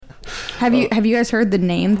Have you guys heard the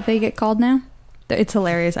name that they get called now? It's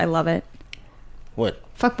hilarious. I love it. What?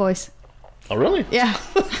 Fuck boys. Oh, really? Yeah.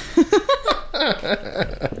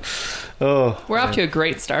 We're off to a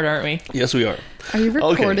great start, aren't we? Yes, we are. Are you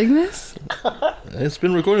recording this? It's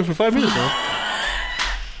been recording for 5 minutes now.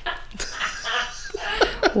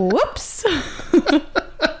 Whoops.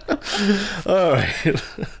 All right.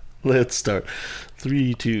 Let's start.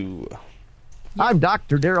 3, 2. I'm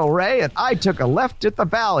Dr. Darrell Ray, and I took a left at the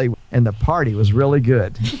Valley, and the party was really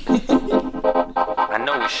good. I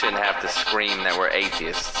know we shouldn't have to scream that we're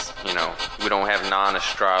atheists. You know, we don't have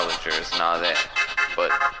non-astrologers and all that.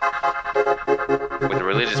 But with the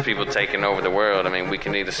religious people taking over the world, I mean, we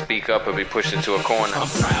can either speak up or be pushed into a corner. I'm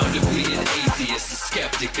proud to be an atheist, a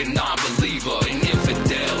skeptic, a non-believer, an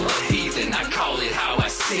infidel, a heathen. I call it how I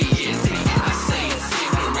see it. I say it's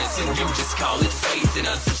ignorance and you just call it faith and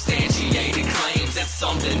unsubstantiated claims. That's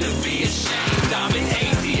something to be ashamed. I'm an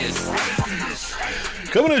atheist.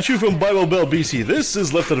 Coming at you from Bible Belt, BC, this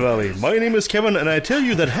is Left of the Valley. My name is Kevin, and I tell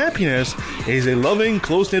you that happiness is a loving,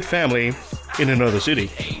 close-knit family in another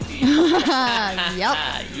city. Yep.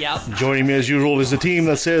 Yep. Joining me as usual is the team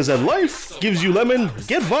that says that life gives you lemon,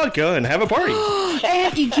 get vodka, and have a party.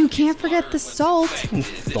 And you can't forget the salt.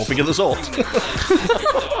 Don't forget the salt.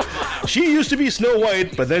 She used to be Snow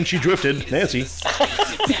White, but then she drifted. Nancy.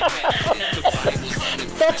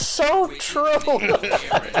 That's so true.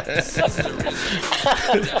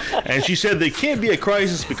 And she said there can't be a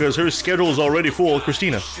crisis because her schedule is already full.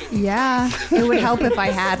 Christina. Yeah. It would help if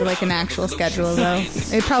I had like an actual schedule, though.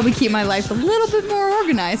 It'd probably keep my life a little bit more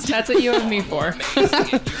organized. That's what you have me for.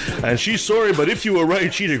 And she's sorry, but if you were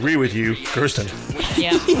right, she'd agree with you. Kirsten.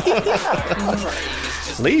 Yeah.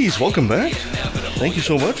 Ladies, welcome back. Thank you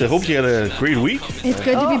so much. I hope you had a great week. It's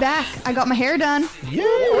good to be back. I got my hair done. Yeah.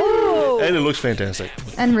 And it looks fantastic.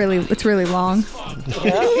 And really, it's really long.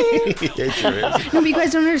 It sure is. No, but you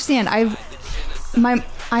guys don't understand. I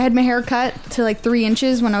had my hair cut to like 3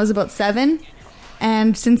 inches when I was about 7,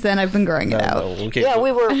 and since then I've been growing it out. Okay. Yeah,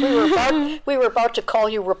 we were about to call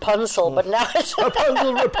you Rapunzel, but now it's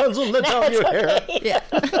Rapunzel, let down your hair. Yeah.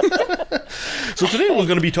 So today we're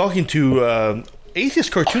going to be talking to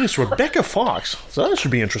atheist cartoonist Rebecca Fox. So that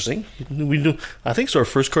should be interesting. I think it's our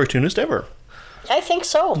first cartoonist ever. I think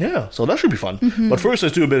so. Yeah, so that should be fun. Mm-hmm. But first,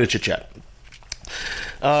 let's do a bit of chit-chat.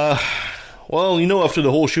 Well, you know, after the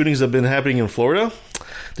whole shootings that have been happening in Florida,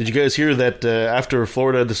 did you guys hear that after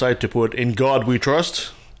Florida decided to put "In God We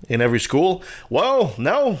Trust" in every school? Well,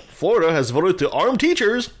 now Florida has voted to arm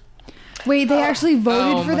teachers. Wait, they actually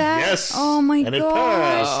voted for that? Yes. Oh my and god. It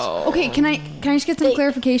passed. Okay, can I just get some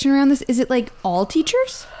clarification around this? Is it like all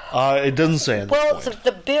teachers? It doesn't say. Well,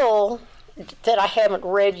 the bill that I haven't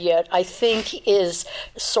read yet, I think, is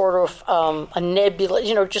sort of a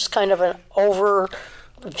nebula, just kind of an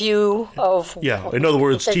overview of... Yeah, in other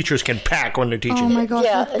words, teachers can pack when they're teaching. Oh my god,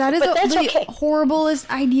 Yeah, that is but that's the okay. horriblest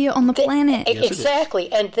idea on the planet.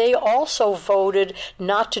 Exactly, and they also voted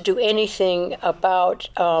not to do anything about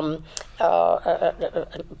bump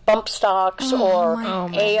stocks or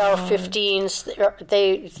AR-15s.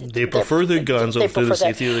 They prefer their guns over the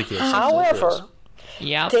safety of the kids. However...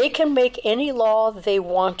 Yeah. They can make any law they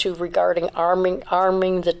want to regarding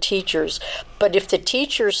arming the teachers. But if the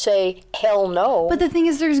teachers say, hell no... But the thing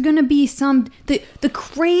is, there's going to be the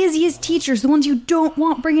craziest teachers, the ones you don't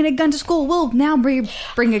want bringing a gun to school, will now bring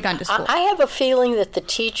a gun to school. I have a feeling that the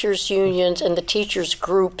teachers' unions and the teachers'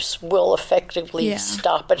 groups will effectively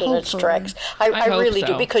stop it in its tracks. I really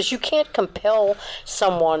do, because you can't compel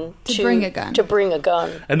someone to bring a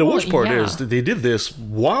gun. And the worst part is that they did this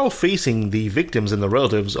while facing the victims and the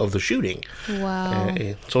relatives of the shooting. Wow.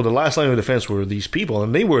 So the last line of defense were these people,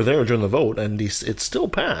 and they were there during the vote, and it still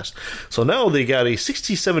passed. So now they got a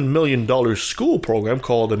 $67 million school program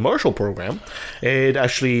called the Marshall Program.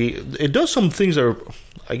 It does some things that are,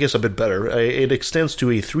 I guess, a bit better. It extends to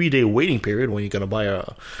a 3-day waiting period when you're going to buy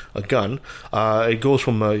a gun. It goes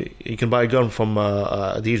from, you can buy a gun from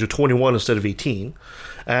the age of 21 instead of 18.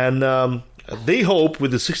 And they hope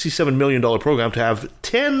with the $67 million program to have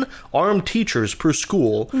 10 armed teachers per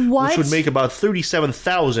school, which would make about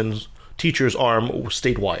 37,000 teachers armed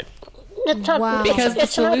statewide. Because the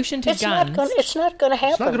solution to guns... It's not going to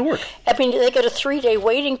happen. It's not going to work. I mean, they got a 3-day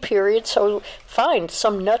waiting period, so fine,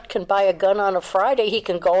 some nut can buy a gun on a Friday, he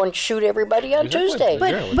can go and shoot everybody on Tuesday.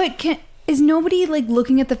 But is nobody,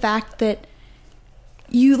 looking at the fact that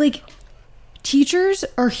teachers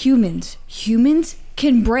are humans. Humans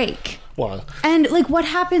can break. Wow. And, what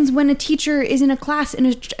happens when a teacher is in a class and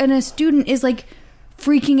a student is,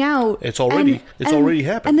 freaking out. It's already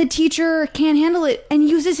happened. And the teacher can't handle it and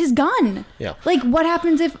uses his gun. Yeah. What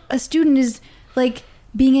happens if a student is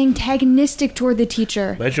being antagonistic toward the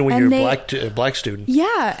teacher. Imagine when you're a black student.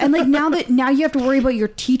 Yeah, and like now you have to worry about your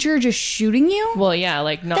teacher just shooting you. Well, yeah,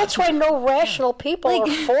 like that's why no rational people are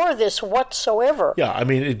for this whatsoever. Yeah, I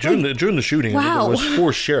mean during the shooting, there was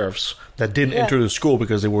 4 sheriffs that didn't enter the school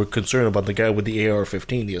because they were concerned about the guy with the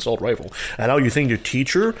AR-15, the assault rifle. And now you think your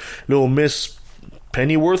teacher, little Miss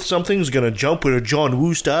Pennyworth something's going to jump with a John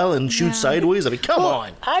Woo style and shoot sideways? I mean, come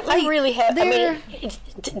on. I really have... I mean,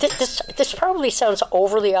 this probably sounds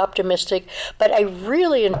overly optimistic, but I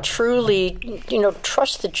really and truly,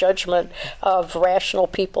 trust the judgment of rational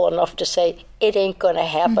people enough to say it ain't going to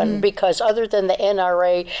happen because other than the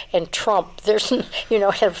NRA and Trump, there's,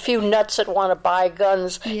 a few nuts that want to buy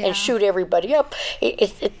guns and shoot everybody up.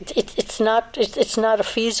 It's not a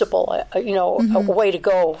feasible, a way to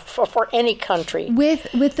go for any country.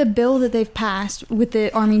 With the bill that they've passed with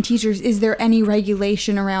the arming teachers, is there any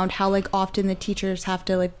regulation around how often the teachers have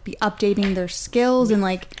to be updating their skills and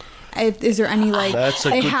is there any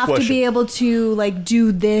they have question. To be able to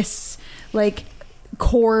do this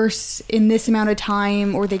course in this amount of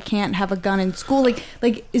time, or they can't have a gun in school?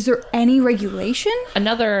 Is there any regulation?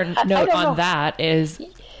 Another note on that is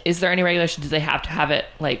there any regulation? Do they have to have it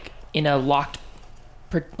in a locked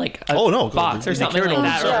box or something like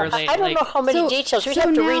that? Or I don't know how many details. We'd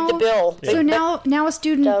have to read the bill. So now a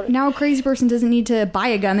student, now a crazy person doesn't need to buy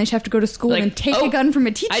a gun. They just have to go to school and take a gun from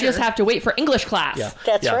a teacher. I just have to wait for English class. Yeah.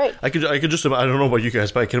 That's right. I could just, I don't know about you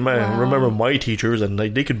guys, but I can remember my teachers, and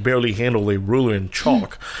they could barely handle a ruler and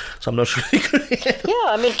chalk. So I'm not sure they could handle.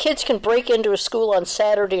 Yeah, I mean, kids can break into a school on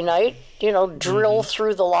Saturday night, drill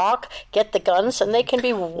through the lock, get the guns, and they can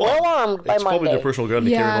be well armed by Monday. It's probably their personal gun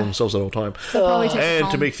to carry themselves at all time.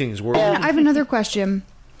 And to make things worse. I have another question.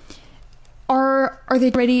 Are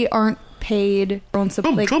they already aren't paid?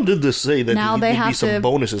 Trump did this say that now there'd be some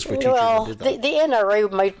bonuses for teachers. Well, the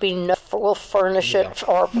NRA might be will furnish it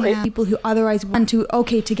for people who otherwise want to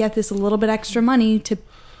get this a little bit extra money to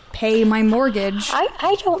pay my mortgage.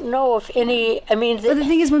 I don't know if any. I mean, but the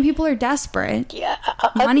thing is, when people are desperate,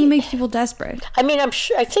 money makes people desperate. I mean,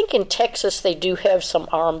 I think in Texas they do have some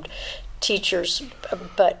armed teachers,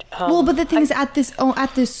 but but the thing is, at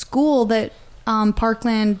this school that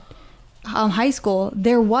Parkland High School,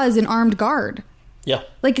 there was an armed guard. Yeah,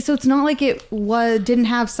 so it's not like it didn't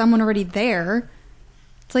have someone already there.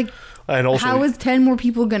 It's and also, how is 10 more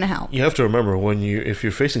people going to help? You have to remember if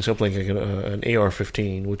you're facing something like an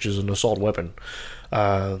AR-15, which is an assault weapon,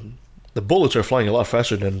 the bullets are flying a lot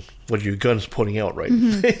faster than what your gun's putting out, right?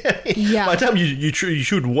 Yeah. By the time you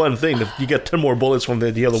shoot one thing, you get 10 more bullets from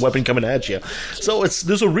the other weapon coming at you. So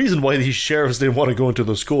there's a reason why these sheriffs didn't want to go into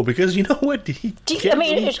the school, because you know what?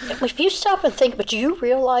 If you stop and think, but do you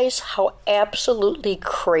realize how absolutely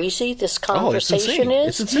crazy this conversation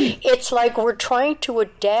is? It's insane. It's like we're trying to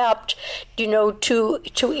adapt,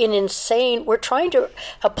 to an insane. We're trying to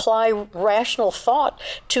apply rational thought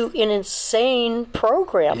to an insane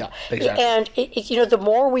program. Yeah, exactly. And the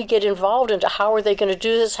more we get involved into how are they going to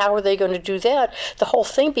do this, how are they going to do that, the whole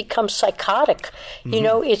thing becomes psychotic.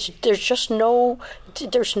 There's no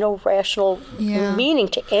rational meaning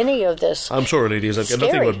to any of this. I'm sorry, ladies. I've got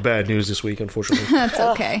nothing but bad news this week, unfortunately. That's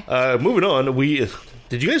okay. Moving on,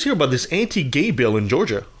 did you guys hear about this anti-gay bill in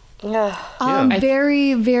Georgia?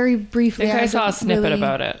 Very, very briefly. I saw a snippet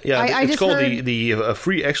about it. Yeah, it's called the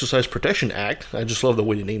Free Exercise Protection Act. I just love the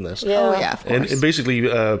way you name this. Yeah. Of course. And it basically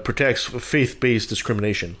protects faith-based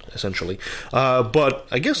discrimination, essentially. But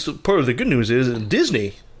I guess part of the good news is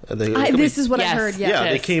Disney. This is what I heard. Yeah,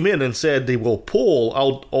 they came in and said they will pull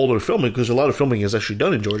out all their filming, because a lot of filming is actually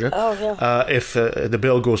done in Georgia. If the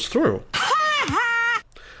bill goes through.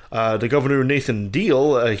 The governor, Nathan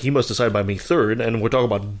Deal, he must decide by May 3rd, and we're talking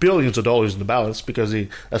about billions of dollars in the balance, because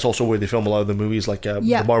that's also where they film a lot of the movies, like the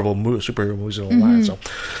Marvel superhero movies and all that.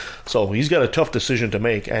 So he's got a tough decision to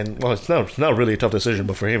make, and it's not really a tough decision,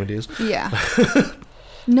 but for him it is. Yeah.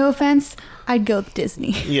 No offense, I'd go with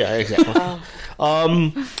Disney. Yeah, exactly.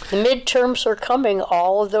 The midterms are coming.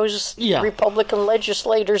 All of those Republican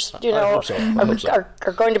legislators,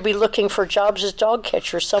 are going to be looking for jobs as dog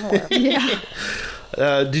catchers somewhere.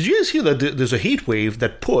 Did you guys hear that there's a heat wave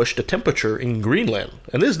that pushed the temperature in Greenland?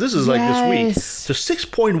 And this is like this week to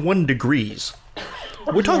 6.1 degrees.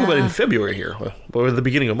 We're talking about in February here. We're at the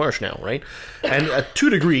beginning of March now, right? And at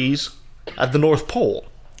 2 degrees at the North Pole.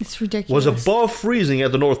 It's ridiculous. Was above freezing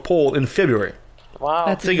at the North Pole in February. Wow.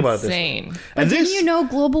 That's Think insane. About this. But didn't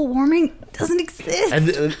global warming doesn't exist? And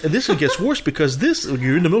this gets worse because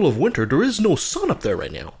you're in the middle of winter. There is no sun up there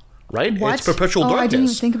right now. Right? What? It's perpetual darkness. I didn't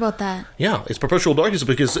even think about that. Yeah, it's perpetual darkness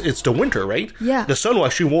because it's the winter, right? Yeah. The sun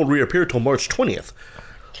actually won't reappear till March 20th.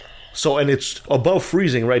 So, and it's above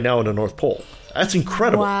freezing right now in the North Pole. That's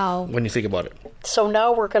incredible when you think about it. So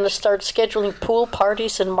now we're going to start scheduling pool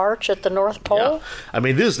parties in March at the North Pole? Yeah. I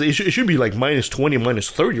mean, it should be like minus 20, minus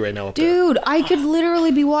 30 right now up there. Dude, I could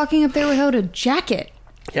literally be walking up there without a jacket.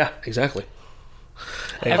 Yeah, exactly.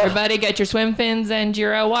 Everybody get your swim fins and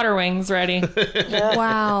your water wings ready.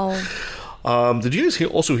 Wow. Did you guys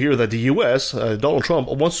also hear that the U.S., Donald Trump,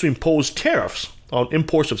 wants to impose tariffs on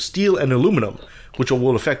imports of steel and aluminum, which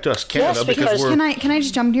will affect us, Canada, because we're... Can I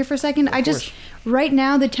just jump in here for a second? Right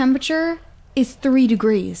now, the temperature is 3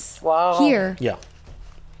 degrees. Wow. Here. Yeah.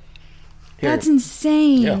 That's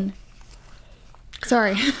insane. Yeah.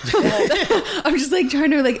 Sorry. I'm just like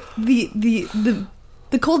trying to like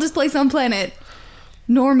the coldest place on planet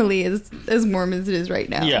normally is as warm as it is right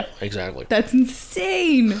now. Yeah, exactly. That's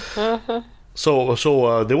insane. Uh-huh.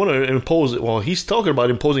 So they want to impose, he's talking about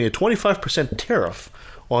imposing a 25% tariff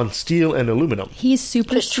on steel and aluminum. He's super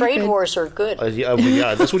Because trade wars are good.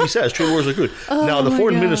 Yeah, that's what he says. Trade wars are good. Now, the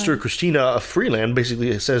foreign minister, Christina Freeland,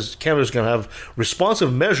 basically says Canada's going to have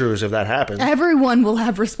responsive measures if that happens. Everyone will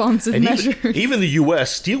have responsive measures. Even the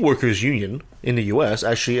U.S. Steelworkers Union in the U.S.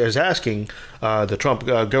 actually is asking the Trump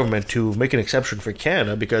government to make an exception for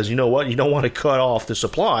Canada because, you know what, you don't want to cut off the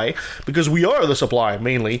supply because we are the supply,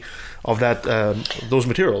 mainly, of that those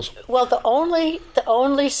materials. Well, the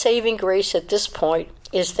only saving grace at this point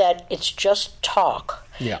is that it's just talk.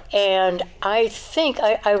 Yeah. And I think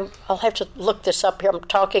I'll have to look this up here. I'm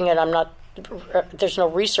talking and I'm not. There's no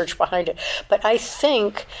research behind it, but I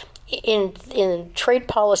think in trade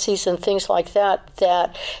policies and things like that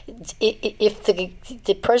if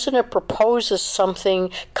the president proposes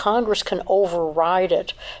something, Congress can override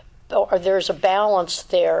it. Or there's a balance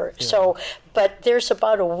there. Yeah. So, but there's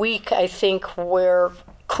about a week, I think, where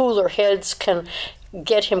cooler heads can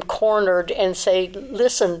get him cornered and say,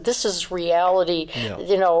 listen, this is reality. Yeah.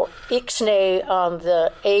 You know, ixnay on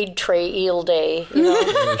the aid tray eel day. You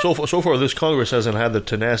know? So far, this Congress hasn't had the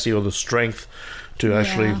tenacity or the strength to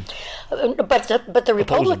actually... But the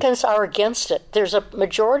Republicans are against it. There's a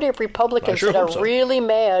majority of Republicans that are really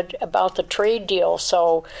mad about the trade deal.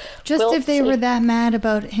 So if they were that mad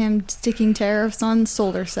about him sticking tariffs on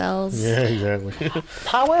solar cells. Yeah, exactly.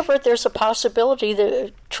 However, there's a possibility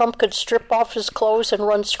that Trump could strip off his clothes and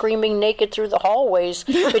run screaming naked through the hallways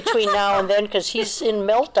between now and then because he's in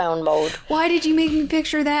meltdown mode. Why did you make me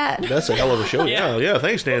picture that? That's a hell of a show. Yeah.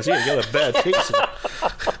 Thanks, Nancy. I got a bad taste in it.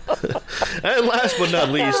 And last but not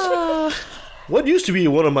least, what used to be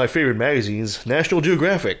one of my favorite magazines, National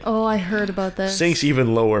Geographic. Oh, I heard about this. Sinks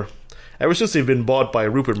even lower. Ever since they've been bought by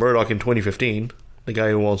Rupert Murdoch in 2015, the guy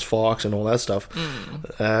who owns Fox and all that stuff,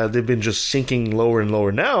 they've been just sinking lower and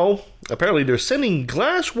lower. Now, apparently they're sending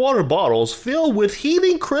glass water bottles filled with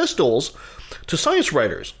healing crystals to science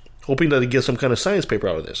writers, hoping that they get some kind of science paper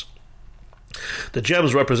out of this. The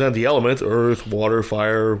gems represent the element, earth, water,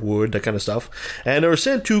 fire, wood, that kind of stuff, and are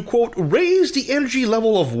sent to, quote, raise the energy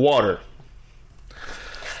level of water.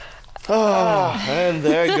 And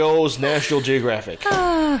there goes National Geographic.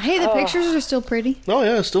 Hey, the pictures are still pretty. Oh,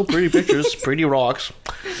 yeah, still pretty pictures, pretty rocks.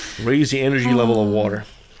 Raise the energy level of water.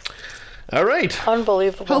 All right.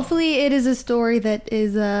 Unbelievable. Hopefully it is a story that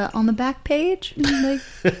is on the back page. Like,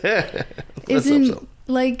 isn't,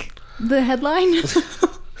 like, the headline?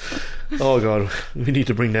 Oh, God. We need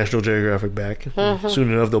to bring National Geographic back.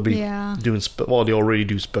 Soon enough, they'll be doing... they already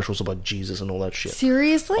do specials about Jesus and all that shit.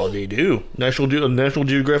 Seriously? Oh, they do. National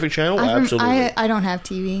Geographic channel? Absolutely. I don't have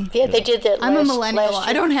TV. Yeah, they did that I'm a millennial.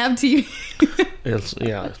 I don't have TV.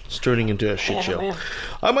 It's turning into a shit show. Man.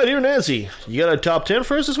 My dear Nancy, you got a top 10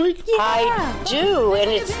 for us this week? Yeah. I do,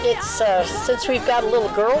 and it's since we've got a little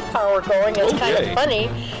girl power going, it's kind of funny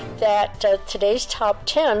that today's top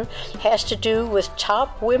 10 has to do with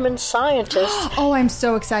top women scientists. Oh, I'm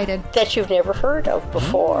so excited. That you've never heard of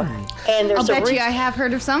before. And there's I'll bet you I have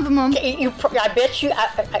heard of some of them. I bet you,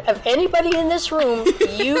 of anybody in this room,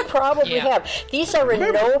 you probably have. These are in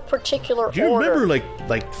no particular order. Do you remember,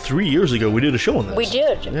 like 3 years ago, we did a show on this? We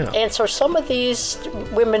did. Yeah. And so some of these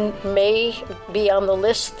women may be on the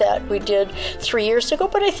list that we did 3 years ago,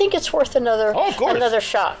 but I think it's worth another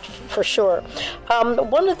shot, for sure.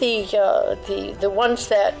 One of the ones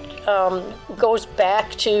that goes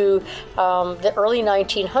back to the early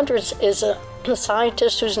 1900s is a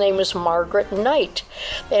scientist whose name is Margaret Knight.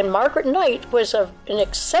 And Margaret Knight was an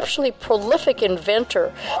exceptionally prolific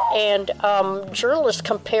inventor, and journalists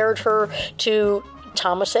compared her to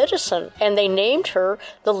Thomas Edison, and they named her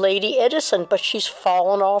the Lady Edison, but she's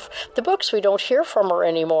fallen off the books. We don't hear from her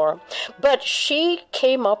anymore. But she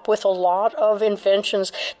came up with a lot of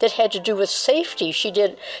inventions that had to do with safety.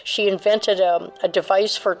 She invented a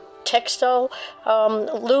device for textile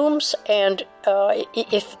looms, and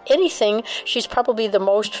if anything, she's probably the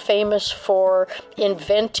most famous for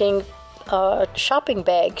inventing shopping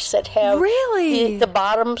bags that have the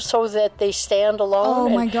bottom so that they stand alone. Oh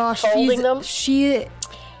my gosh, folding them. She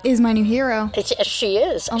is my new hero. She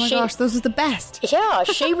is. Oh my gosh, those are the best. Yeah,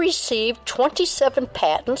 she received 27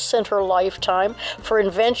 patents in her lifetime for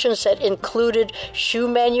inventions that included shoe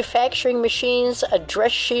manufacturing machines, a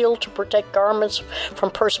dress shield to protect garments from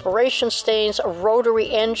perspiration stains, a rotary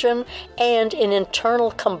engine, and an internal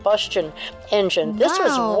combustion engine. This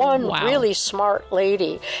was one really smart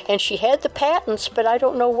lady, and she had the patents, but I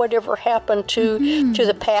don't know whatever happened to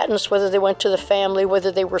the patents, whether they went to the family,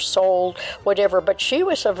 whether they were sold, whatever. But she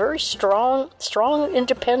was a very strong,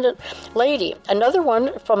 independent lady. Another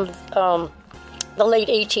one from the late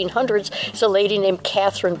 1800s is a lady named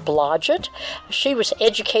Catherine Blodgett. She was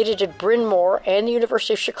educated at Bryn Mawr and the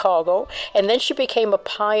University of Chicago, and then she became a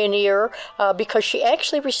pioneer because she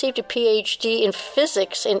actually received a PhD in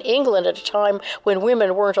physics in England at a time when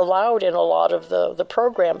women weren't allowed in a lot of the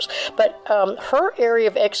programs. But her area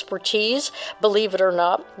of expertise, believe it or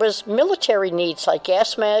not, was military needs like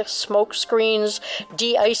gas masks, smoke screens,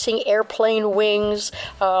 de-icing airplane wings.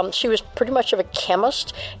 She was pretty much of a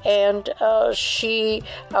chemist, and she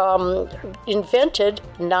invented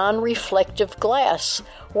non-reflective glass.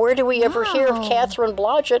 Where do we ever hear of Catherine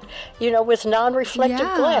Blodgett, with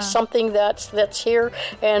non-reflective glass, something that's here,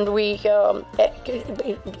 and we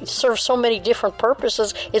serve so many different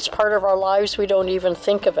purposes, it's part of our lives, we don't even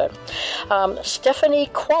think of it. Stephanie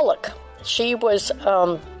Kwolek, she was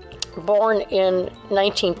born in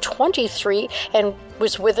 1923 and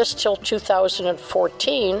was with us till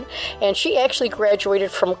 2014, and she actually graduated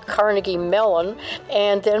from Carnegie Mellon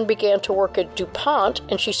and then began to work at DuPont,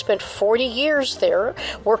 and she spent 40 years there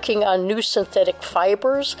working on new synthetic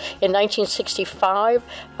fibers. In 1965,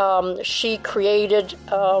 she created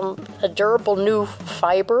a durable new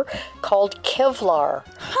fiber called Kevlar,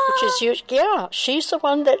 which is used. Yeah, she's the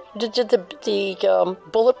one that did the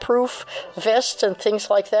bulletproof vests and things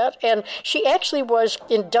like that, and she actually was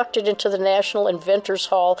inducted into the National Inventors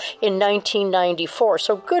Hall in 1994.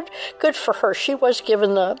 So good for her. She was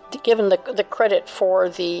given the credit for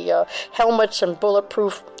the helmets and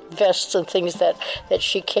bulletproof vests and things that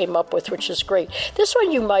she came up with, which is great. This one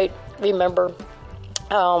you might remember.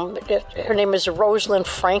 Her name is Rosalind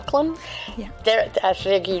Franklin. Yeah. I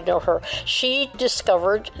think you know her. She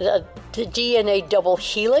discovered the DNA double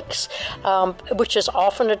helix, which is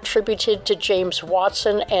often attributed to James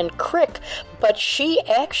Watson and Crick, but she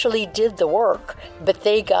actually did the work, but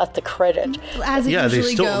they got the credit. As it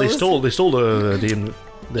usually goes. They stole the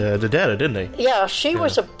data, didn't they? Yeah, she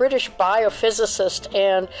was a British biophysicist,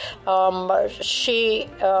 and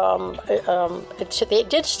they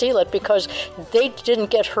did steal it because they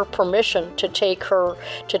didn't get her permission to take her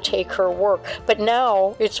work. But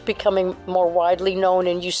now it's becoming more widely known,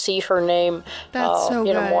 and you see her name,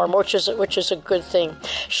 more, which is a good thing.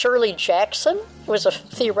 Shirley Jackson was a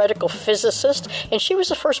theoretical physicist, and she was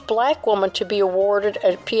the first black woman to be awarded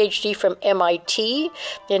a PhD from MIT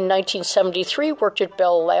in 1973, worked at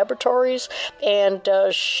Bell Laboratories, and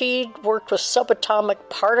she worked with subatomic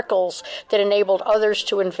particles that enabled others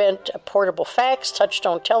to invent a portable fax,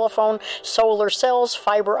 touchtone telephone, solar cells,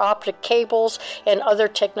 fiber optic cables, and other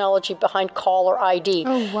technology behind caller ID.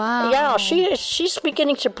 Oh, wow. Yeah, she's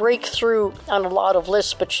beginning to break through on a lot of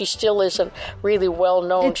lists, but she still isn't really well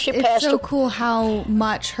known. It's so cool how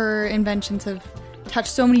much her inventions have touched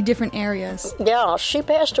so many different areas. Yeah, she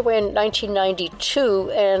passed away in 1992,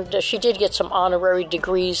 and she did get some honorary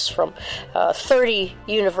degrees from 30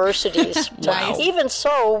 universities. Wow. Even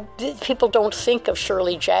so, people don't think of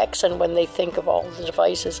Shirley Jackson when they think of all the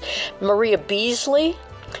devices. Maria Beasley.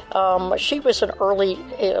 She was an early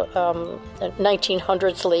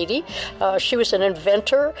 1900s lady. She was an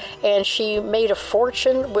inventor, and she made a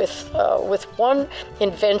fortune with one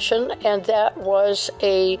invention, and that was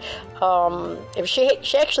she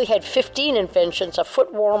actually had 15 inventions: a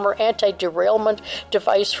foot warmer, anti-derailment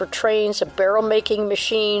device for trains, a barrel-making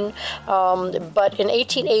machine. But in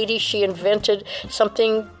 1880, she invented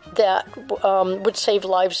something that would save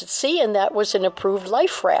lives at sea, and that was an improved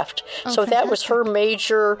life raft. So that was her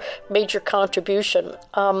major contribution.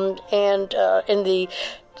 And in the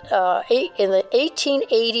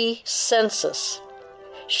 1880 census,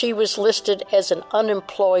 she was listed as an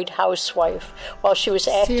unemployed housewife while she was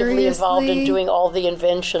actively involved in doing all the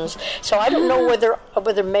inventions. So I don't know whether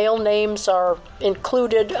male names are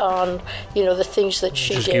included on the things that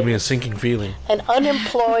she did. Just gave me a sinking feeling. An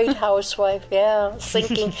unemployed housewife, yeah,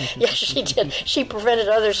 sinking. Yes, she did. She prevented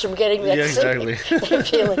others from getting that sinking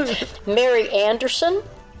feeling. Mary Anderson.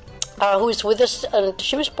 who's with us, and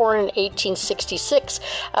she was born in 1866,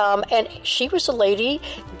 and she was a lady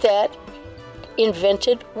that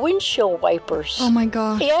invented windshield wipers. Oh my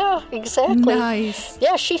gosh. Yeah, exactly. Nice.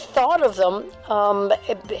 Yeah, she thought of them,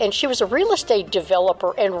 and she was a real estate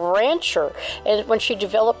developer and rancher. And when she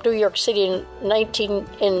developed New York City in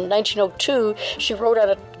 1902, she wrote out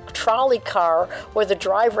a trolley car where the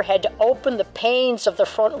driver had to open the panes of the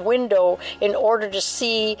front window in order to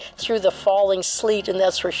see through the falling sleet, and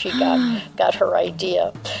that's where she got her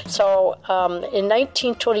idea. So in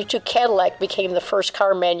 1922, Cadillac became the first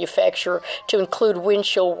car manufacturer to include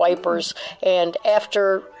windshield wipers, and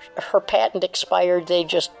after her patent expired, they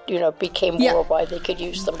just became worldwide. They could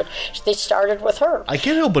use them, but they started with her. I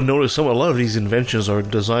can't help but notice a lot of these inventions are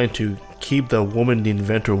designed to keep the woman, the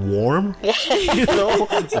inventor, warm.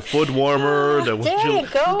 The foot warmer. There you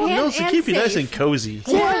go. To keep you nice and cozy.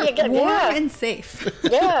 Warm and safe.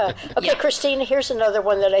 Yeah. Okay, Christina, here's another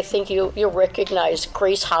one that I think you'll recognize.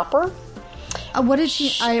 Grace Hopper. What did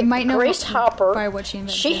she? I might know Grace Hopper, by what she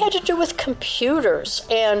invented. She had to do with computers,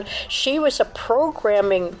 and she was a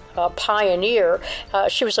programming pioneer.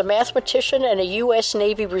 She was a mathematician and a U.S.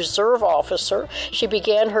 Navy Reserve officer. She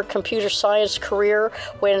began her computer science career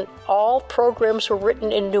when all programs were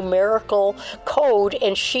written in numerical code,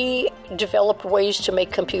 and she developed ways to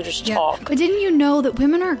make computers talk. But didn't you know that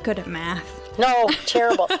women aren't good at math? No,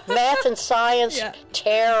 terrible. Math and science,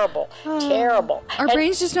 terrible. Our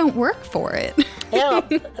brains just don't work for it. Yeah.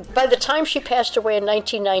 By the time she passed away in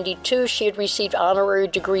 1992, she had received honorary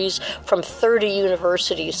degrees from 30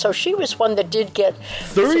 universities. So she was one that did get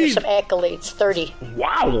 30? some accolades. 30.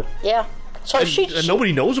 Wow. Yeah. So and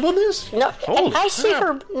nobody knows about this? No, I see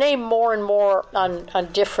her name more and more on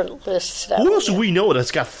different lists. Who else do we know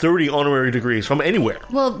that's got 30 honorary degrees from anywhere?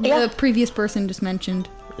 Well, the previous person just mentioned.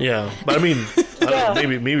 Yeah, but I mean, I don't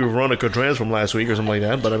know, maybe Veronica Trans from last week or something like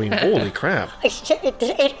that, but I mean, holy crap.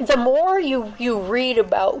 The more you read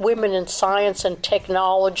about women in science and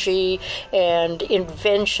technology and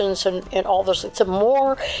inventions and all those things, the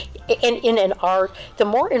more, in an art, the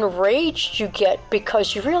more enraged you get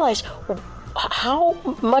because you realize how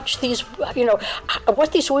much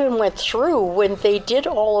what these women went through when they did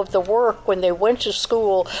all of the work, when they went to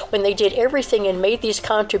school, when they did everything and made these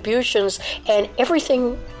contributions, and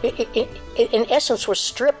everything in essence was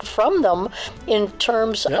stripped from them in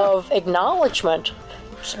terms of acknowledgement.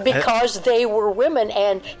 Because they were women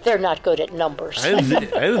and they're not good at numbers. And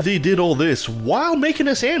they did all this while making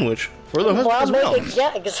a sandwich for the husband as well.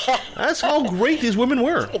 Yeah, exactly. That's how great these women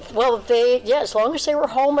were. Well, as long as they were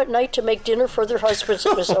home at night to make dinner for their husbands,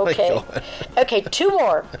 it was okay. Okay, two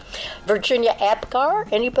more. Virginia Apgar.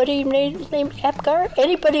 Anybody named Apgar?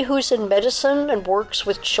 Anybody who's in medicine and works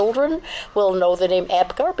with children will know the name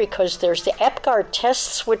Apgar because there's the Apgar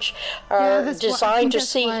tests, which are designed to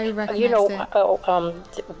see,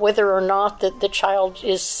 whether or not the child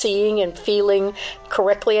is seeing and feeling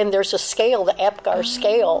correctly. And there's a scale, the Apgar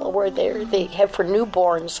scale, where they have for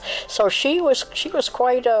newborns. So she was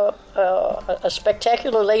quite a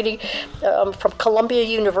spectacular lady from Columbia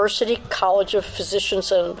University College of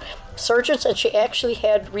Physicians and Surgeons, and she actually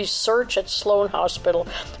had research at Sloan Hospital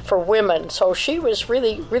for women. So she was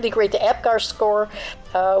really, really great. The Apgar score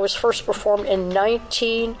was first performed in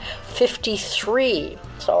 1953.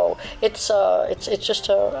 So it's just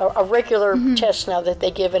a regular test now that they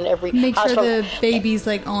give in every hospital. Make sure the baby's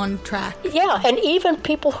on track. Yeah, and even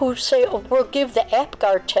people who say we'll give the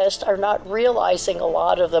Apgar test are not realizing, a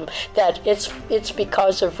lot of them, that it's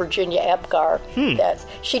because of Virginia Apgar that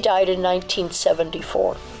she died in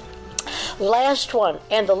 1974. Last one,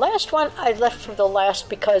 and the last one I left for the last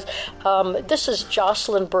because this is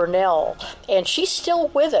Jocelyn Burnell, and she's still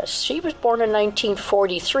with us. She was born in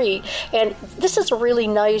 1943, and this is a really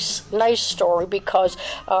nice story because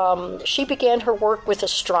she began her work with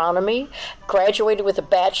astronomy, graduated with a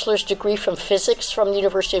bachelor's degree from physics from the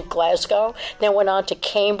University of Glasgow, then went on to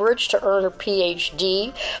Cambridge to earn her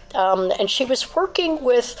PhD, and she was working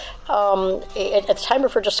with, at the time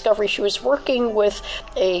of her discovery, she was working with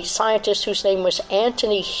a scientist whose name was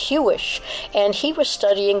Anthony Hewish, and they were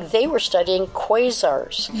studying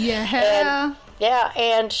quasars. Yeah.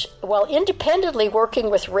 And while independently working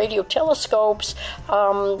with radio telescopes,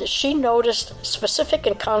 she noticed specific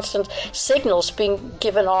and constant signals being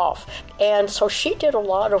given off. And so she did a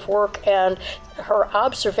lot of work, and her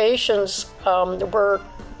observations were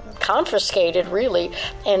confiscated, really,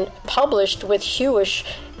 and published with Hewish,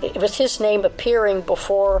 with his name appearing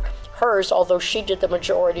before hers, although she did the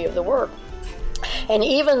majority of the work. And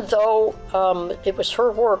even though it was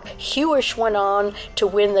her work, Hewish went on to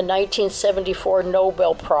win the 1974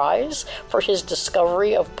 Nobel Prize for his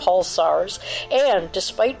discovery of pulsars. And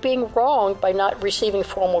despite being wrong by not receiving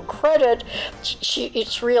formal credit,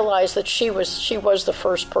 it's realized that she was the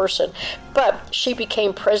first person. But she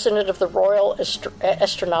became president of the Royal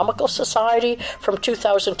Astronomical Society from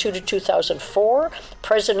 2002 to 2004,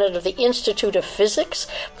 president of the Institute of Physics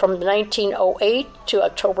from 1908 to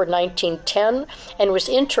October 1910, and was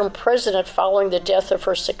interim president following the death of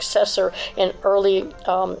her successor in early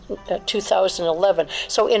 2011.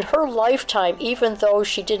 So in her lifetime, even though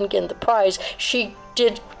she didn't get the prize, she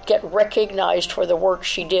did get recognized for the work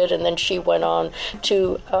she did, and then she went on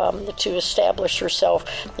to establish herself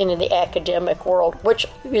in the academic world, which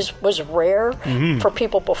was rare for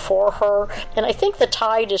people before her. And I think the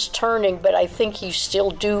tide is turning, but I think you still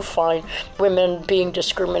do find women being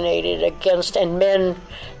discriminated against, and men.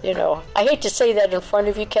 I hate to say that in front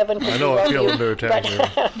of you, Kevin. I know, I feel under attack.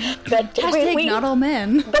 But not all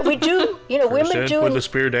men. But we do, women do. Put the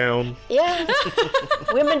spear down. Yeah.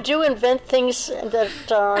 Women do invent things that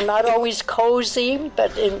are not always cozy,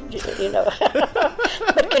 but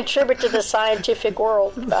but contribute to the scientific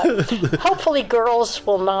world. But hopefully, girls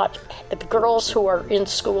who are in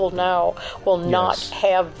school now will not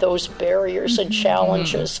have those barriers and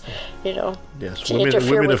challenges. Yes,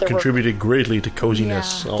 women have contributed greatly to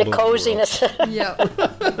coziness. The coziness. Yeah.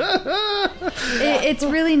 It's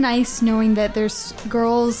really nice knowing that there's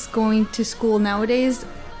girls going to school nowadays.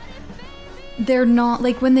 They're not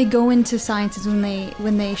like when they go into sciences,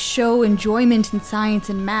 when they show enjoyment in science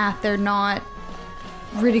and math, they're not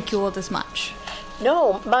ridiculed as much.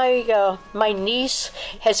 No, my niece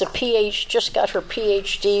has just got her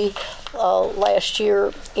PhD last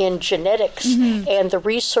year in genetics, and the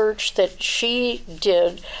research that she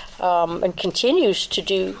did and continues to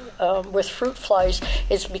do with fruit flies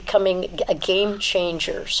is becoming a game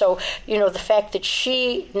changer. So, the fact that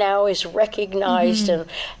she now is recognized and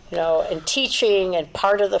teaching and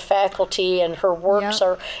part of the faculty, and her works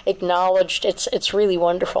are acknowledged. It's really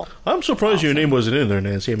wonderful. I'm surprised your name wasn't in there,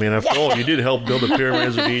 Nancy. I mean, after all, you did help build the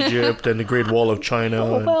pyramids of Egypt and the Great Wall of China.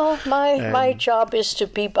 Well, my job is to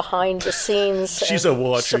be behind the scenes. She's a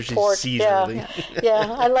watcher. Support. She sees everything.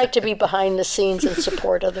 Yeah, I like to be behind the scenes and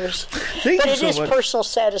support others. But it is personal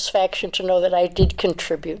satisfaction to know that I did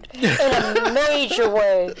contribute in a major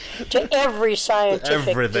way to every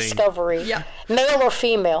scientific discovery, male or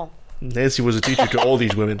female. Nancy was a teacher to all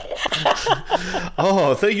these women.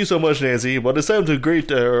 Oh, thank you so much, Nancy. But it's time to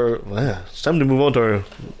it's time to move on to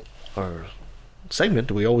our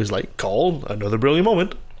segment we always like, called Another Brilliant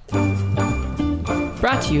Moment.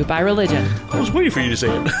 Brought to you by religion. I was waiting for you to say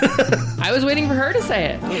it. I was waiting for her to say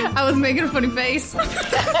it. I was making a funny face.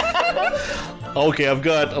 Okay, I've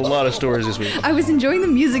got a lot of stories this week. I was enjoying the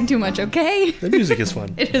music too much, okay? The music is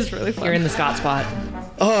fun. It is really fun. You're in the Scott spot.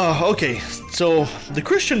 Okay. So, the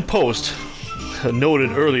Christian Post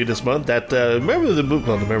noted earlier this month that, remember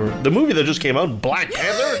the movie that just came out, Black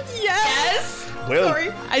Panther? Yes! Well, sorry.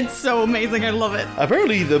 It's so amazing. I love it.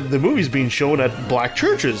 Apparently, the movie's being shown at black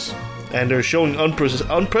churches. And they're showing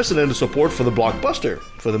unprecedented support for the blockbuster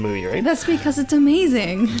for the movie, right? That's because it's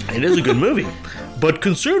amazing. It is a good movie. But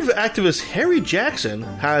conservative activist Harry Jackson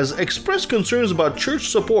has expressed concerns about church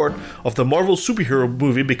support of the Marvel superhero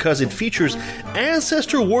movie because it features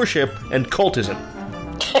ancestor worship and cultism.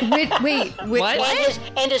 Wait, what?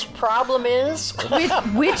 And his problem is?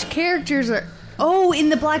 Which characters are... Oh, in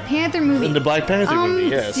the Black Panther movie. In the Black Panther movie,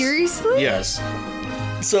 yes. Seriously? Yes.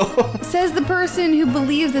 So says the person who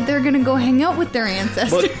believes that they're going to go hang out with their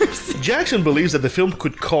ancestors. But Jackson believes that the film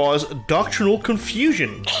could cause doctrinal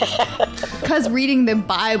confusion. Because reading the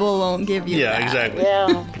Bible won't give you that. Exactly.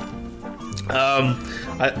 Yeah.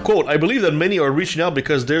 I believe that many are reaching out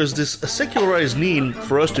because there's this secularized need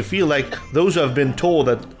for us to feel like those who have been told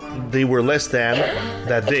that they were less than,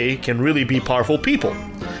 that they can really be powerful people.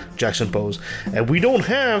 Jackson posed. And we don't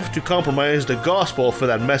have to compromise the gospel for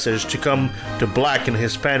that message to come to black and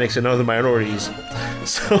Hispanics and other minorities.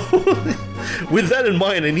 So, with that in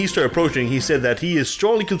mind, and Easter approaching, he said that he is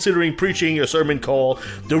strongly considering preaching a sermon called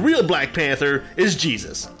 "The Real Black Panther is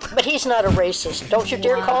Jesus." But he's not a racist. Don't you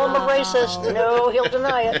dare call him a racist. No, he'll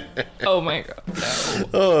deny it. Oh my God.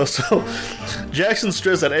 No. So, Jackson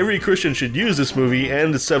stressed that every Christian should use this movie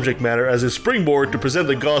and its subject matter as a springboard to present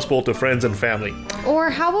the gospel to friends and family. Or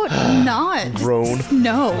how about not? Groan.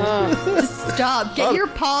 No. Just stop. Get your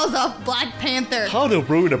paws off Black Panther. How to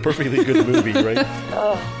ruin a perfectly good movie, right?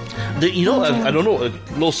 I don't know, a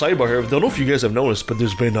little sidebar here. I don't know if you guys have noticed, but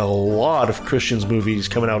there's been a lot of Christians movies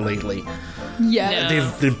coming out lately. Yeah.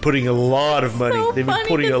 They've been putting a lot of money. So They've been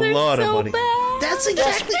putting a lot of money. Bad. That's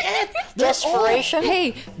exactly it. Desperation.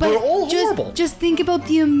 Hey, but just think about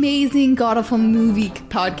the amazing God Awful movie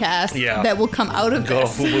podcast that will come out of God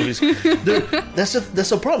Awful movies.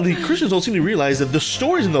 That's a problem. The Christians don't seem to realize that the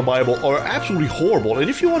stories in the Bible are absolutely horrible. And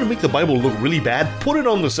if you want to make the Bible look really bad, put it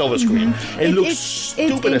on the silver screen. It looks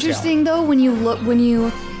stupid. It's interesting though when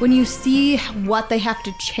you see what they have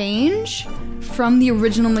to change from the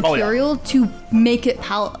original material to make it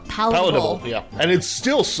palatable. Yeah, and it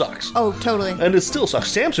still sucks. Oh, totally. And it still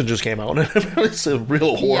sucks. Samson just came out, and it's a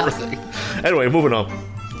real horror thing. Anyway, moving on.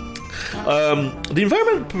 The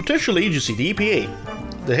Environmental Protection Agency, the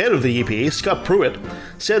EPA, the head of the EPA, Scott Pruitt,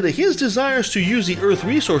 said that his desires to use the Earth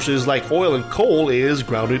resources like oil and coal is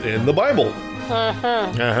grounded in the Bible.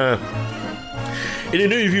 In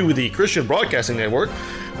an interview with the Christian Broadcasting Network,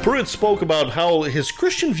 Pruitt spoke about how his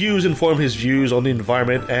Christian views inform his views on the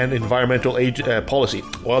environment and environmental policy.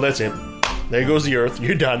 Well, that's it. There goes the Earth.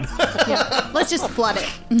 You're done. Let's just flood it.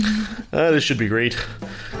 This should be great.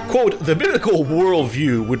 Quote, the biblical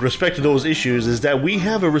worldview with respect to those issues is that we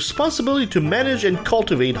have a responsibility to manage and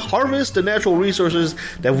cultivate, harvest the natural resources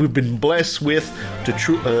that we've been blessed with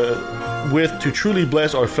to truly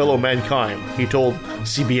bless our fellow mankind, he told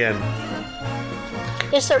CBN.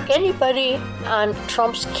 Is there anybody on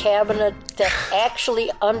Trump's cabinet that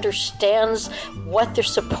actually understands what they're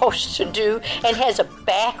supposed to do and has a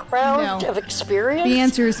background of experience? The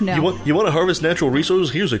answer is no. You want to harvest natural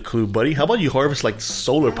resources? Here's a clue, buddy. How about you harvest like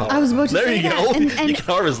solar power? I was about to say you that. go. And you can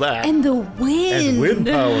harvest that. And the wind. And wind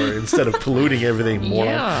power instead of polluting everything more.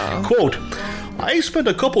 Yeah. Quote, I spent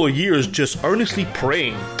a couple of years just earnestly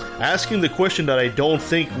praying, asking the question that I don't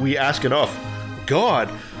think we ask enough. God,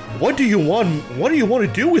 what do you want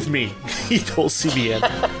to do with me? He told CBN.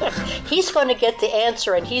 He's going to get the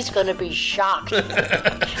answer and he's going to be shocked.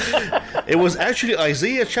 It was actually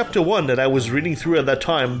Isaiah chapter 1 that I was reading through at that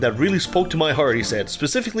time that really spoke to my heart, he said.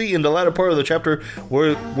 Specifically in the latter part of the chapter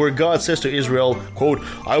where God says to Israel, quote,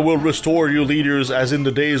 I will restore you leaders as in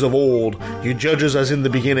the days of old, you judges as in the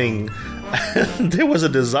beginning. And there was a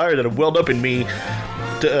desire that welled up in me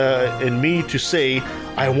to say,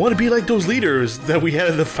 I want to be like those leaders that we had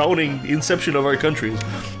in the founding inception of our countries.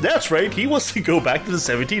 That's right, he wants to go back to the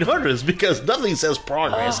 1700s because nothing says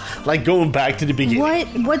progress like going back to the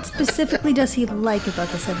beginning. What specifically does he like about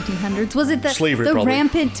the 1700s? Was it slavery, the probably.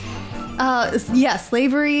 Rampant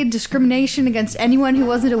slavery, discrimination against anyone who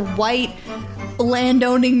wasn't a white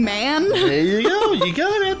landowning man? There you go, you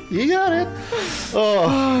got it.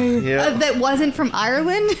 Oh, yeah. That wasn't from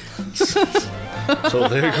Ireland? So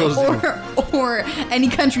there goes or any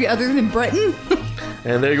country other than Britain.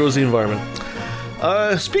 And there goes the environment.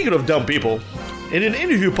 Speaking of dumb people, in an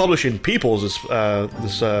interview published in People's this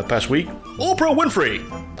past week, Oprah Winfrey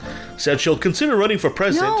said she'll consider running for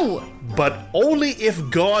president, but only if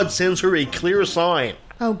God sends her a clear sign.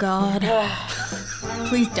 Oh God.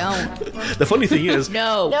 Please don't. The funny thing is...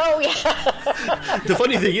 No. The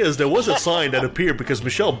funny thing is, there was a sign that appeared because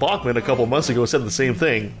Michelle Bachmann a couple months ago said the same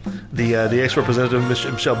thing. The ex-representative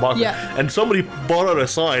Michelle Bachmann. Yeah. And somebody bought out a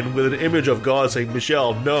sign with an image of God saying,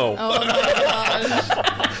 Michelle, no. Oh my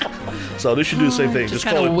gosh. So they should do the same thing. Just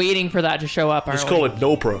kind of waiting for that to show up. Just call it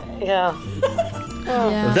Nopra. Yeah.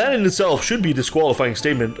 Yeah. That in itself should be a disqualifying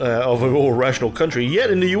statement of a more rational country.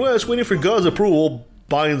 Yet in the U.S., waiting for God's approval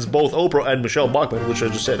binds both Oprah and Michelle Bachmann, which I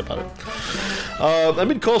just said about it.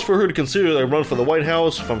 Amid calls for her to consider a run for the White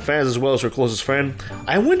House from fans as well as her closest friend,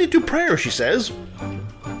 I went into prayer, she says.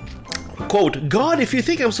 Quote, God, if you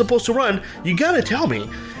think I'm supposed to run, you gotta tell me.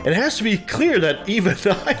 It has to be clear that even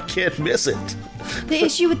I can't miss it. The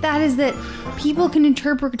issue with that is that people can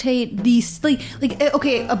interpret these like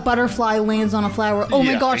okay, a butterfly lands on a flower. Oh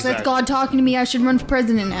my gosh, exactly. That's God talking to me. I should run for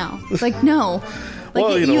president now. It's like no. Like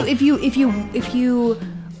well, if you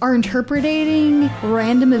are interpreting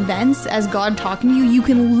random events as God talking to you, you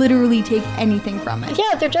can literally take anything from it.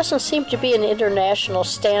 Yeah, there doesn't seem to be an international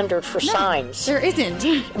standard for signs. There isn't.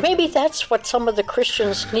 Maybe that's what some of the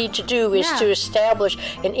Christians need to do is to establish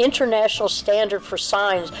an international standard for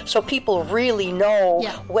signs so people really know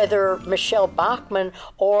whether Michelle Bachmann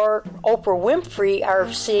or Oprah Winfrey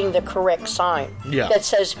are seeing the correct sign that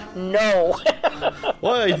says no.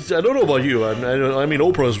 Well, I don't know about you. I mean,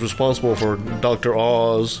 Oprah is responsible for Dr.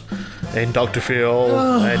 Oz and Dr. Phil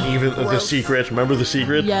and even The Secret. Remember The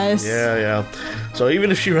Secret? Yes. Yeah. So even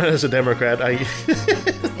if she ran as a Democrat,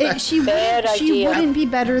 she wouldn't be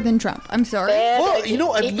better than Trump. I'm sorry. At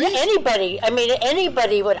least anybody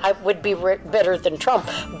would be better than Trump,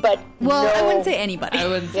 but I wouldn't say anybody. I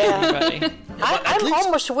wouldn't say anybody. I'm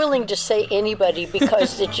almost willing to say anybody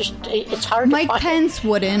because it's hard. Mike to find. Pence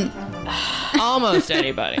wouldn't. Almost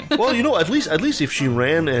anybody. Well, you know, at least if she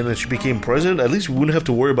ran and she became president, at least we wouldn't have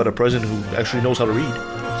to worry about a president who actually knows how to read.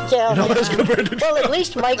 Yeah. You know, well, at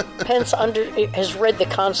least Mike Pence has read the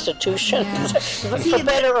Constitution, for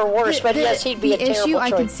better or worse. But yes, he'd be a terrible choice. The issue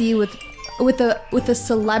I could see with a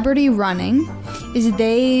celebrity running is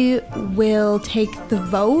they will take the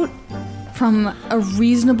vote from a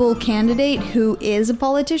reasonable candidate who is a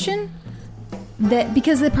politician.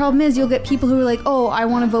 Because the problem is you'll get people who are like, oh, I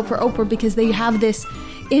want to vote for Oprah because they have this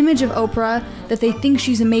image of Oprah that they think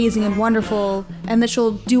she's amazing and wonderful and that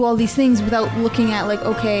she'll do all these things without looking at, like,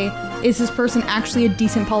 okay, is this person actually a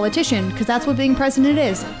decent politician? Because that's what being president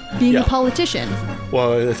is, being a politician.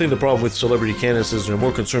 Well, I think the problem with celebrity candidates is they're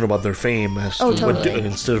more concerned about their fame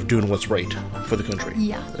instead of doing what's right for the country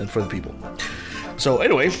and for the people. So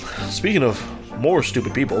anyway, speaking of more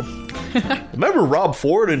stupid people, remember Rob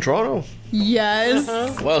Ford in Toronto? Yes.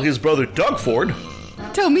 Well, his brother Doug Ford.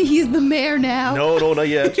 Tell me he's the mayor now. No, not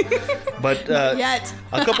yet. But not yet.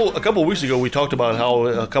 a couple of weeks ago, we talked about how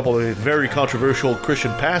a couple of very controversial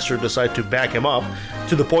Christian pastors decided to back him up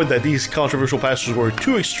to the point that these controversial pastors were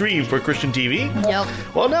too extreme for Christian TV. Yep.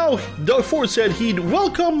 Well, now Doug Ford said he'd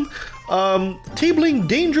welcome tabling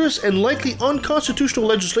dangerous and likely unconstitutional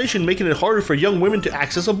legislation making it harder for young women to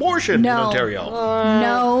access abortion in Ontario.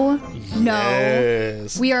 No.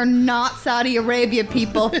 Yes. We are not Saudi Arabia,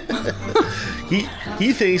 people.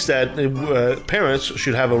 He thinks that parents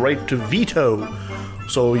should have a right to veto.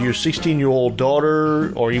 So your 16-year-old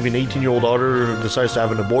daughter or even 18-year-old daughter decides to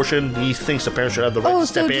have an abortion, he thinks the parents should have the right to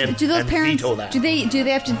step in and veto that. Do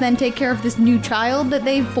they have to then take care of this new child that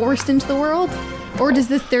they've forced into the world? Or does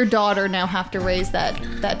their daughter now have to raise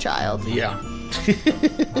that child? Yeah.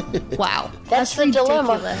 Wow. That's the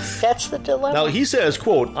dilemma. That's the dilemma. Now, he says,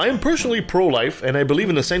 quote, I am personally pro-life and I believe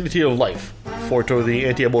in the sanctity of life, for the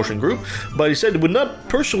anti-abortion group, but he said he would not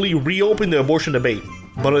personally reopen the abortion debate,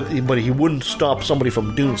 but he wouldn't stop somebody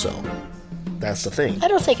from doing so. That's the thing. I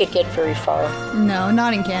don't think it'd get very far. No,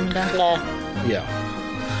 not in Canada. Nah. Yeah.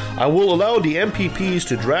 I will allow the MPPs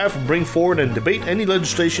to draft, bring forward, and debate any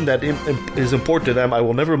legislation that is important to them. I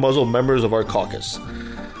will never muzzle members of our caucus.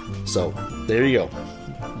 So, there you go.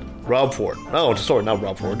 Rob Ford. Oh, sorry, not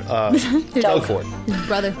Rob Ford. Doug Ford. His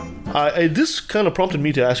brother. This kind of prompted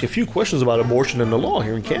me to ask a few questions about abortion and the law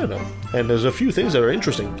here in Canada. And there's a few things that are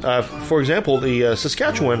interesting. For example, the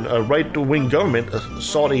Saskatchewan right-wing government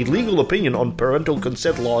sought a legal opinion on parental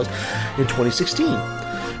consent laws in 2016.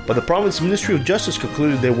 But the province Ministry of Justice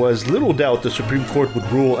concluded there was little doubt the Supreme Court would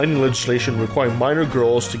rule any legislation requiring minor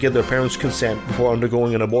girls to get their parents' consent before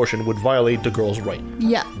undergoing an abortion would violate the girl's right.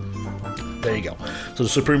 Yeah. There you go. So the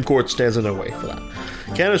Supreme Court stands in their way for that.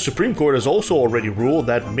 Canada's Supreme Court has also already ruled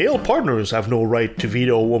that male partners have no right to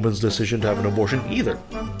veto a woman's decision to have an abortion either.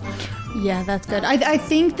 Yeah, that's good. I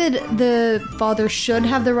think that the father should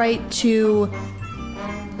have the right to,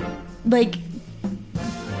 like...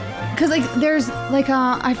 Because, like, there's, like,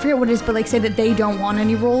 I forget what it is, but, like, say that they don't want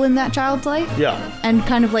any role in that child's life. Yeah. And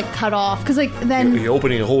kind of, like, cut off. Because, like, then... You're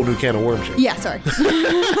opening a whole new can of worms here. Yeah, sorry.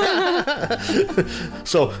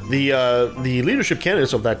 So, the leadership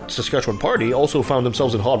candidates of that Saskatchewan party also found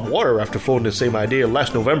themselves in hot water after floating the same idea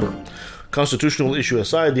last November. Constitutional issue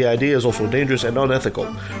aside, the idea is also dangerous and unethical.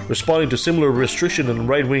 Responding to similar restriction in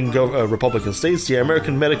right-wing Republican states, the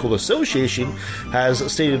American Medical Association has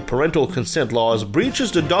stated parental consent laws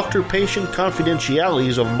breaches the doctor-patient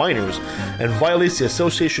confidentialities of minors and violates the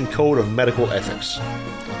Association Code of Medical Ethics.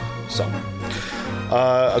 So,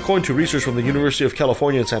 according to research from the University of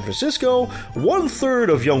California in San Francisco, 1/3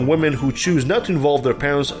 of young women who choose not to involve their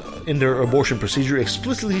parents in their abortion procedure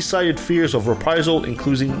explicitly cited fears of reprisal,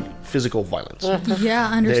 including physical violence. Yeah,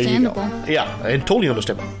 understandable. Yeah, and totally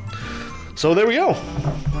understandable. So there we go.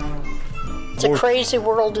 It's a crazy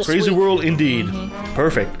world this Crazy week. World indeed. Mm-hmm.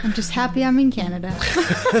 Perfect. I'm just happy I'm in Canada.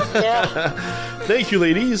 Yeah. Thank you,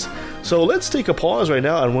 ladies. So let's take a pause right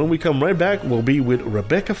now, and when we come right back, we'll be with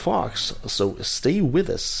Rebecca Fox. So stay with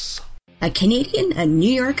us. A Canadian, a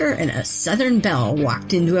New Yorker, and a Southern belle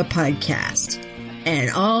walked into a podcast,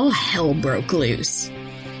 and all hell broke loose.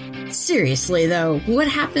 Seriously, though, what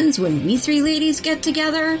happens when we three ladies get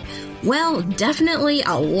together? Well, definitely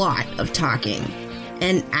a lot of talking.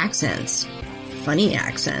 And accents. Funny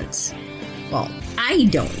accents. Well, I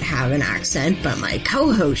don't have an accent, but my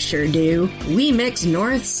co-hosts sure do. We mix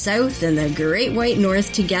North, South, and the Great White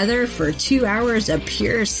North together for 2 hours of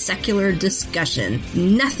pure secular discussion.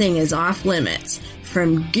 Nothing is off limits.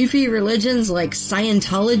 From goofy religions like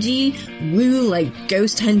Scientology, woo like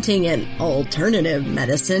ghost hunting and alternative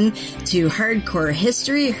medicine, to hardcore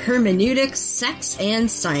history, hermeneutics, sex, and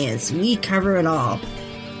science. We cover it all.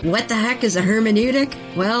 What the heck is a hermeneutic?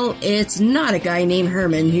 Well, it's not a guy named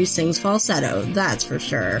Herman who sings falsetto, that's for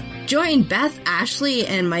sure. Join Beth, Ashley,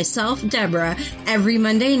 and myself, Deborah, every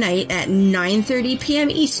Monday night at 9:30 p.m.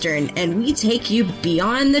 Eastern, and we take you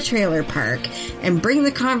beyond the trailer park and bring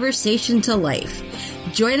the conversation to life.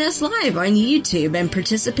 Join us live on YouTube and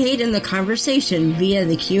participate in the conversation via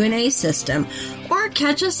the Q&A system, or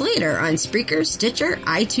catch us later on Spreaker, Stitcher,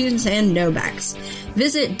 iTunes, and Nobex.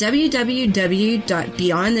 Visit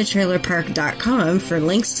www.beyondthetrailerpark.com for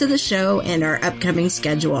links to the show and our upcoming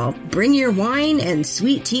schedule. Bring your wine and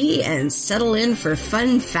sweet tea and settle in for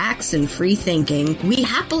fun facts and free thinking. We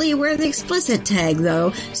happily wear the explicit tag,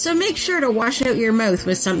 though, so make sure to wash out your mouth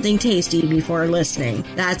with something tasty before listening.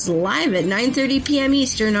 That's live at 9:30 p.m.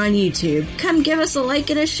 Eastern on YouTube. Come give us a like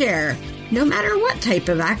and a share, no matter what type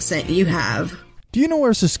of accent you have. Do you know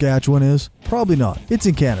where Saskatchewan is? Probably not. It's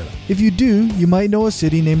in Canada. If you do, you might know a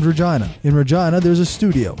city named Regina. In Regina, there's a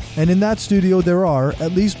studio. And in that studio, there are,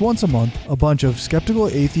 at least once a month, a bunch of skeptical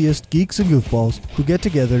atheist geeks and goofballs who get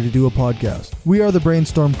together to do a podcast. We are the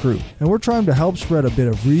Brainstorm crew, and we're trying to help spread a bit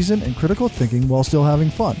of reason and critical thinking while still having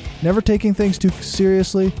fun. Never taking things too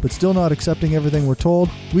seriously, but still not accepting everything we're told.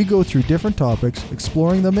 We go through different topics,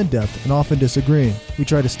 exploring them in depth, and often disagreeing. We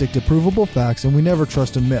try to stick to provable facts, and we never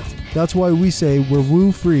trust a myth. That's why we say we're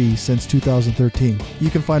woo-free since 2013. You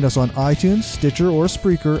can find us on iTunes, Stitcher, or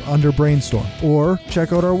Spreaker under Brainstorm, or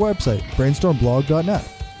check out our website,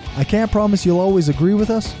 brainstormblog.net. I can't promise you'll always agree with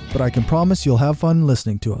us, but I can promise you'll have fun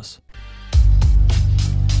listening to us.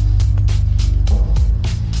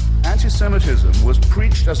 Anti-Semitism was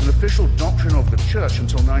preached as an official doctrine of the church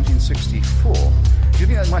until 1964. Do you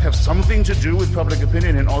think that might have something to do with public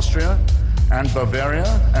opinion in Austria and Bavaria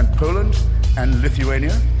and Poland and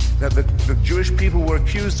Lithuania? That the Jewish people were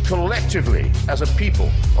accused collectively as a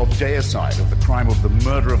people of deicide, of the crime of the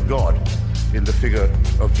murder of God in the figure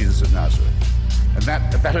of Jesus of Nazareth. And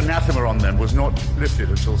that anathema on them was not lifted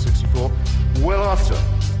until 1964, well after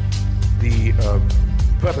the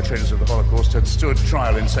perpetrators of the Holocaust had stood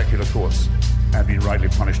trial in secular courts and been rightly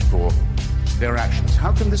punished for their actions.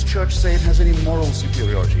 How can this church say it has any moral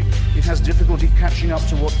superiority? It has difficulty catching up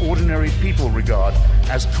to what ordinary people regard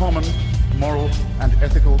as common moral and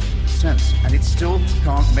ethical sense, and it still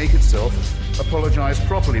can't make itself apologize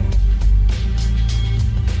properly.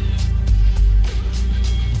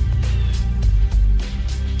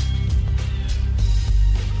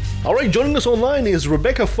 All right, joining us online is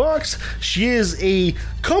Rebecca Fox. She is a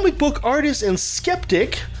comic book artist and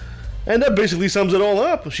skeptic, and that basically sums it all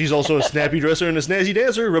up. She's also a snappy dresser and a snazzy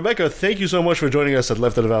dancer. Rebecca, thank you so much for joining us at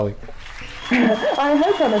Left of the Valley. I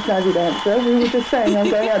hope I'm a snazzy dancer. We were just saying I'm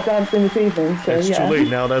going out dancing this evening, so it's too late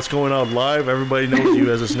now. That's going out live. Everybody knows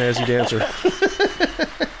you as a snazzy dancer.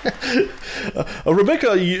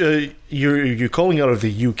 Rebecca, you're calling out of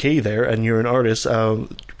the UK there, and you're an artist.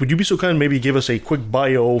 Would you be so kind maybe give us a quick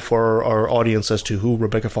bio for our audience as to who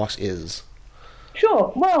Rebecca Fox is?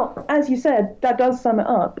 Sure. Well, as you said, that does sum it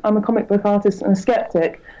up. I'm a comic book artist and a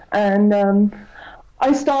skeptic, and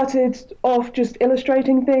I started off just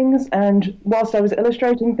illustrating things, and whilst I was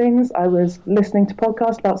illustrating things, I was listening to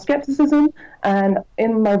podcasts about skepticism, and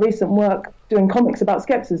in my recent work doing comics about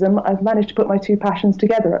skepticism, I've managed to put my two passions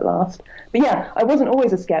together at last. But yeah, I wasn't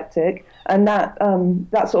always a skeptic, and that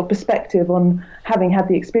sort of perspective on having had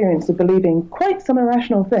the experience of believing quite some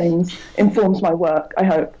irrational things informs my work, I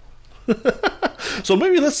hope. So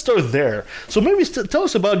maybe let's start there. So maybe tell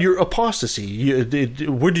us about your apostasy.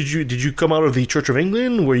 Where did you come out of the Church of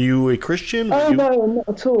England? Were you a Christian? No, not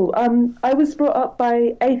at all. I was brought up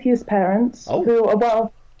by atheist parents who,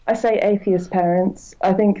 well, I say atheist parents.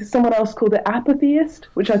 I think someone else called it apatheist,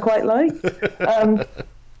 which I quite like.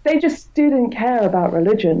 They just didn't care about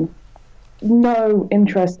religion. No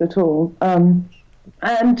interest at all. But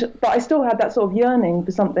I still had that sort of yearning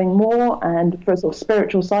for something more and for a sort of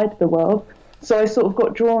spiritual side to the world. So I sort of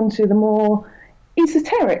got drawn to the more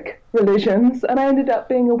esoteric religions, and I ended up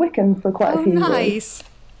being a Wiccan for quite a few years. Nice.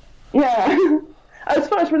 Yeah. As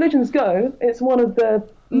far as religions go, it's one of the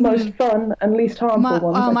most fun and least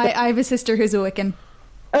harmful ones. I have a sister who's a Wiccan.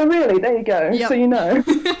 Oh, really? There you go. Yep. So you know.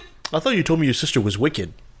 I thought you told me your sister was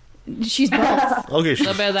wicked. She's both. Okay, a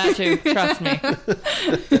little bit of that too. Trust me.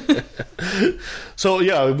 So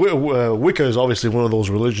yeah, Wicca is obviously one of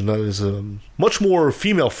those religions that is much more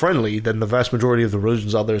female friendly than the vast majority of the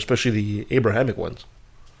religions out there, especially the Abrahamic ones.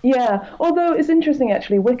 Yeah, although it's interesting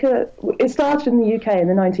actually, Wicca, it started in the UK in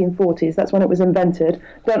the 1940s. That's when it was invented.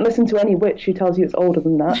 Don't listen to any witch who tells you it's older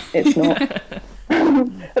than that. It's not.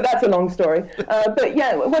 But that's a long story. But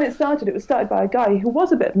yeah, when it was started by a guy who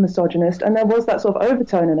was a bit of a misogynist, and there was that sort of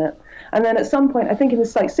overtone in it. And then at some point, I think in the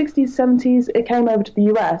 60s, 70s, it came over to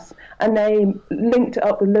the US, and they linked it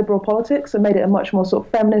up with liberal politics and made it a much more sort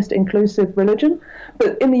of feminist, inclusive religion.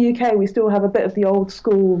 But in the UK, we still have a bit of the old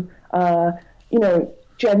school,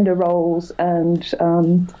 gender roles, and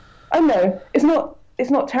I don't know, it's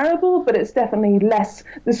not terrible, but it's definitely less.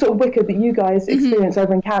 The sort of Wicca that you guys experience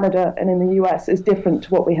over in Canada and in the US is different to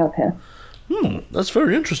what we have here. That's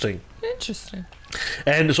very interesting. Interesting.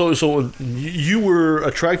 And so you were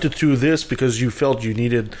attracted to this because you felt you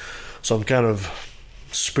needed some kind of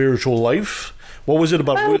spiritual life. What was it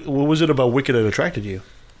about Wicca that attracted you?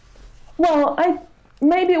 Well,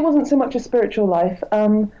 maybe it wasn't so much a spiritual life.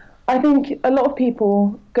 I think a lot of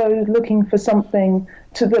people go looking for something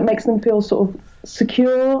that makes them feel sort of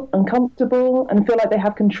secure and comfortable and feel like they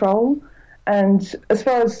have control. And as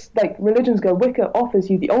far as like religions go, Wicca offers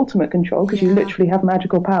you the ultimate control because you literally have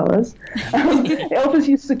magical powers. It offers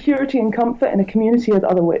you security and comfort in a community of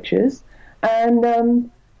other witches. And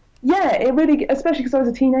it really, especially because I was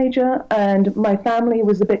a teenager and my family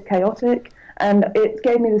was a bit chaotic, and it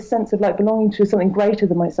gave me this sense of like belonging to something greater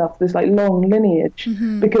than myself, this like long lineage.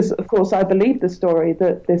 Because of course I believed the story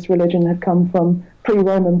that this religion had come from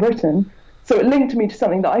pre-Roman Britain. So it linked me to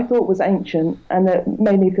something that I thought was ancient and that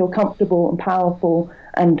made me feel comfortable and powerful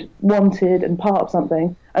and wanted and part of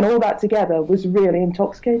something. And all that together was really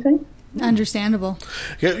intoxicating. Understandable.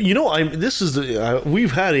 Yeah,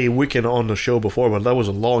 we've had a Wiccan on the show before, but that was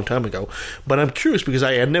a long time ago. But I'm curious because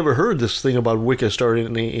I had never heard this thing about Wicca starting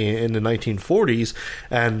in the 1940s.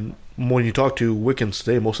 And when you talk to Wiccans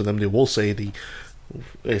today, most of them, they will say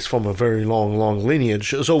it's from a very long, long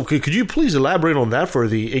lineage. So could you please elaborate on that for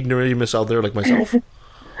the ignoramus out there like myself?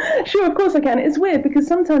 Sure, of course I can. It's weird because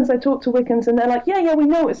sometimes I talk to Wiccans and they're like, yeah, we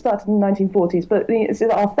know it started in the 1940s, but it's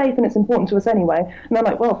our faith and it's important to us anyway. And I'm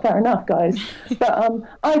like, well, fair enough, guys. But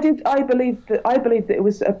I believed that it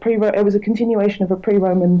was a continuation of a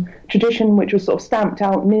pre-Roman tradition which was sort of stamped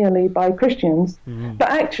out merely by Christians. But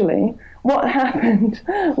actually, what happened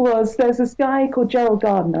was there's this guy called Gerald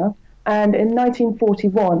Gardner. And in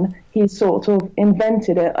 1941, he sort of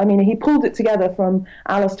invented it. I mean, he pulled it together from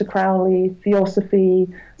Aleister Crowley,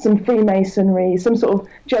 Theosophy, some Freemasonry, some sort of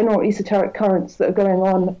general esoteric currents that are going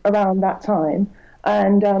on around that time.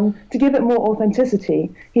 And to give it more authenticity,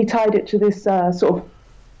 he tied it to this sort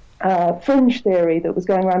of fringe theory that was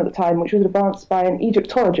going around at the time, which was advanced by an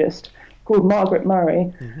Egyptologist called Margaret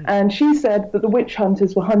Murray. And she said that the witch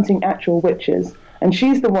hunters were hunting actual witches. And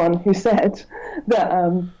she's the one who said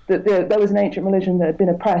that there was an ancient religion that had been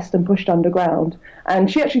oppressed and pushed underground.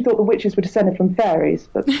 And she actually thought the witches were descended from fairies.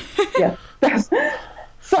 But yeah, that's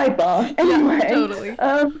sidebar. Anyway, yeah,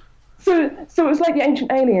 totally. So it was like the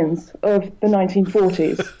ancient aliens of the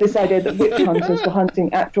 1940s, this idea that witch hunters were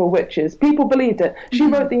hunting actual witches. People believed it. She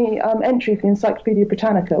wrote the entry for the Encyclopedia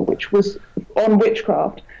Britannica, which was on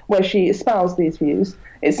witchcraft, where she espoused these views.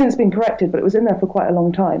 It's since been corrected, but it was in there for quite a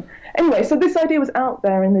long time. Anyway, so this idea was out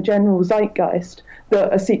there in the general zeitgeist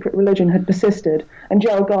that a secret religion had persisted, and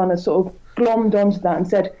Gerald Gardner sort of glommed onto that and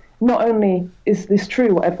said, not only is this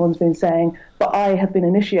true, what everyone's been saying, but I have been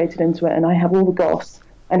initiated into it, and I have all the goss.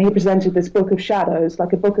 And he presented this book of shadows,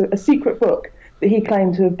 like a secret book that he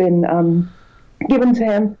claimed to have been given to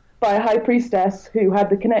him by a high priestess who had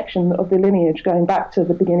the connection of the lineage going back to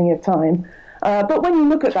the beginning of time. But when you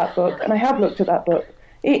look at that book, and I have looked at that book,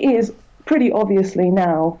 it is pretty obviously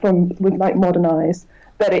now, with like modern eyes,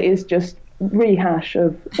 that it is just rehash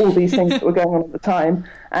of all these things that were going on at the time.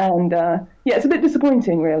 And it's a bit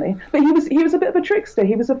disappointing, really. But he was a bit of a trickster.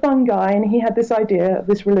 He was a fun guy, and he had this idea of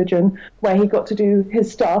this religion where he got to do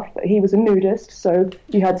his stuff. He was a nudist, so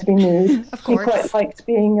you had to be nude. Of course. He quite liked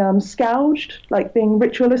being scourged, like being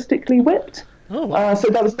ritualistically whipped. Oh, wow. So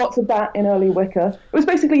there was lots of that in early Wicca. It was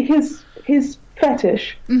basically his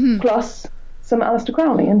fetish plus some Aleister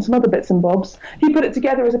Crowley and some other bits and bobs. He put it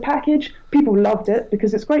together as a package. People loved it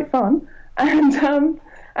because it's great fun.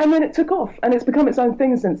 And then it took off, and it's become its own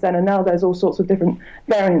thing since then. And now there's all sorts of different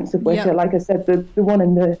variants of Wicca. Yep. Like I said, the one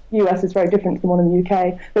in the US is very different to the one in the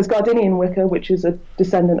UK. There's Gardinian Wicca, which is a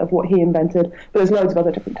descendant of what he invented, but there's loads of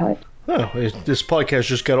other different types. Oh, this podcast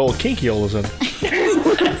just got all kinky all of a sudden.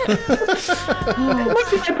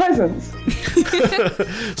 Must be my presence.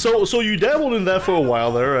 So you dabbled in that for a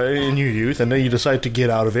while there in your youth, and then you decided to get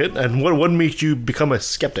out of it. And what made you become a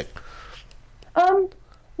skeptic?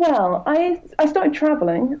 Well, I started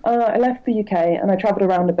traveling. I left the UK and I traveled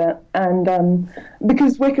around a bit. And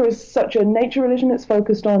because Wicca is such a nature religion, it's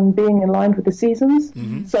focused on being in line with the seasons.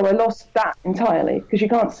 Mm-hmm. So I lost that entirely because you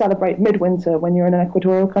can't celebrate midwinter when you're in an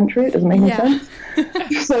equatorial country. It doesn't make any sense.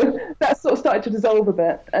 So that sort of started to dissolve a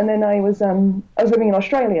bit. And then I was living in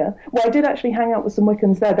Australia. Well, I did actually hang out with some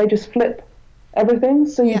Wiccans there. They just flip everything.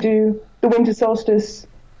 So you do the winter solstice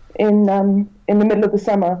in the middle of the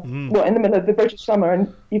summer, well, in the middle of the British summer,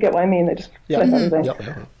 and you get what I mean, they just flip everything.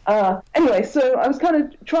 Anyway, so I was kind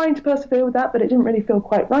of trying to persevere with that, but it didn't really feel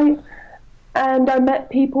quite right. And I met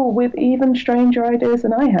people with even stranger ideas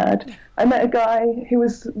than I had. I met a guy who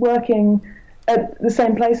was working at the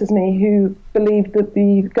same place as me who believed that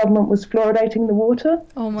the government was fluoridating the water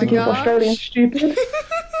to keep Australians stupid.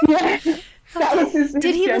 Yeah. That was his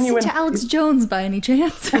Did he listen to Alex Jones by any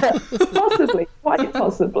chance? Possibly, quite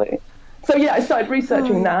possibly. So yeah, I started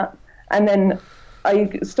researching that, and then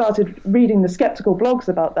I started reading the skeptical blogs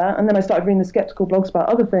about that, and then I started reading the skeptical blogs about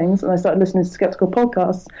other things, and I started listening to skeptical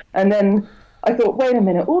podcasts, and then I thought, wait a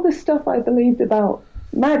minute, all this stuff I believed about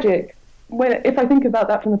magic, if I think about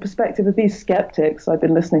that from the perspective of these skeptics I've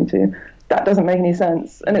been listening to, that doesn't make any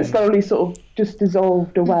sense, and it slowly sort of just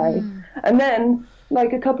dissolved away. And then,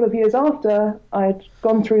 like a couple of years after I'd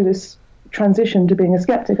gone through this transition to being a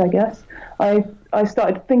skeptic, I guess, I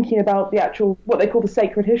started thinking about the actual, what they call the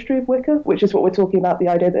sacred history of Wicca, which is what we're talking about, the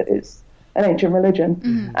idea that it's an ancient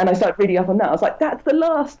religion. And I started reading up on that. I was like, that's the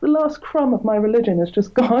last crumb of my religion has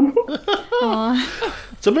just gone.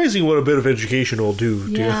 It's amazing what a bit of education will do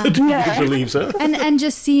to your beliefs. Huh? And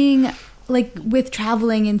just seeing, like, with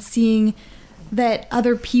traveling and seeing that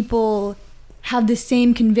other people have the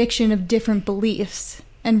same conviction of different beliefs,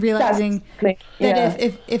 and realizing that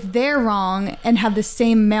if they're wrong and have the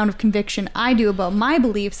same amount of conviction I do about my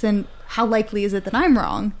beliefs, then how likely is it that I'm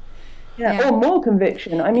wrong? Or more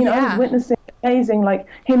conviction. I mean, I was witnessing amazing, like,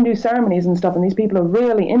 Hindu ceremonies and stuff, and these people are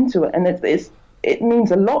really into it, and it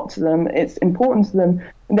means a lot to them. It's important to them.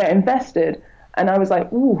 They're invested. And I was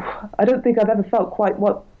like, ooh, I don't think I've ever felt quite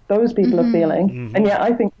what those people are feeling, and yet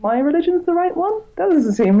I think my religion's the right one. That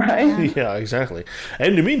doesn't seem right. Yeah, exactly. And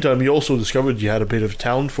in the meantime, you also discovered you had a bit of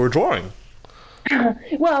talent for drawing.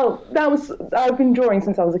 Well, I've been drawing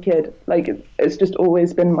since I was a kid. Like, it's just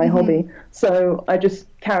always been my hobby. So I just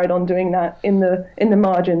carried on doing that in the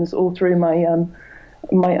margins all through my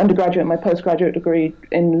my undergraduate and my postgraduate degree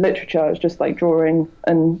in literature. It's just like drawing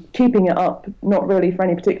and keeping it up, not really for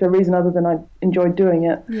any particular reason other than I enjoyed doing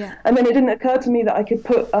it. Yeah. And then it didn't occur to me that I could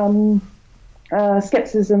put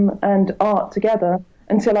skepticism and art together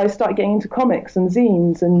until I started getting into comics and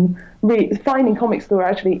zines and finding comics that were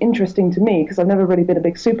actually interesting to me, because I've never really been a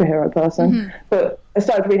big superhero person. But I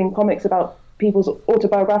started reading comics about people's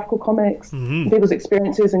autobiographical comics, people's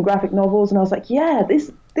experiences and graphic novels, and I was like, yeah,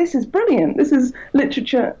 this is brilliant. This is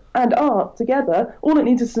literature and art together. All it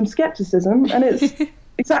needs is some skepticism, and it's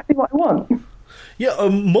exactly what I want. Yeah,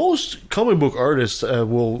 most comic book artists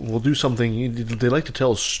will do something. They like to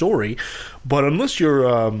tell a story, but unless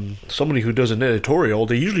you're somebody who does an editorial,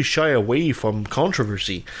 they usually shy away from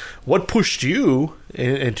controversy. What pushed you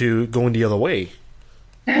into going the other way?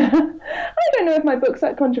 I don't know if my book's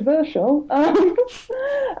that controversial. I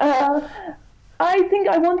think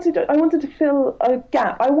I wanted to fill a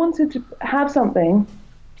gap. I wanted to have something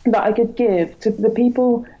that I could give to the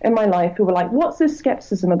people in my life who were like, what's this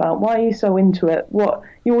skepticism about? Why are you so into it? What,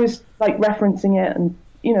 you always like referencing it, and,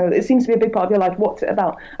 you know, it seems to be a big part of your life. What's it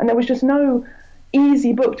about? And there was just no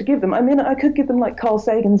easy book to give them. I mean, I could give them like Carl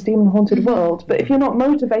Sagan's Demon Haunted World, but if you're not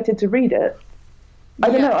motivated to read it, I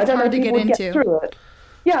don't know if people would get through it.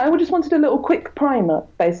 Yeah, I just wanted a little quick primer,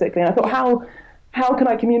 basically. And I thought, how can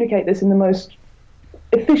I communicate this in the most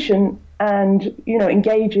efficient and, you know,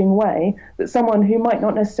 engaging way that someone who might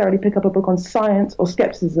not necessarily pick up a book on science or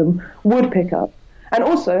skepticism would pick up, and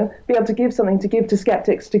also be able to give something to give to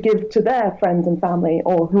skeptics, to give to their friends and family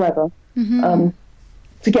or whoever,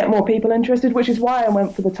 to get more people interested, which is why I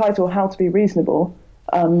went for the title How to Be Reasonable,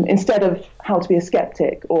 instead of How to Be a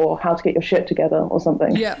Skeptic or How to Get Your Shit Together or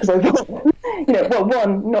something. Yeah. Because I thought, you know, well,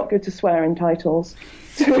 one, not good to swear in titles.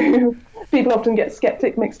 Two, people often get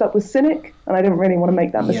skeptic mixed up with cynic, and I didn't really want to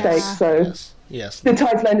make that mistake. So the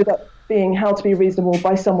title ended up being How to Be Reasonable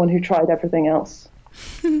by someone who tried everything else.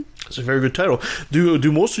 It's a very good title.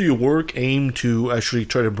 Do most of your work aim to actually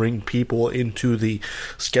try to bring people into the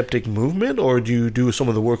skeptic movement, or do you do some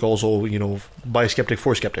of the work also, you know, by skeptic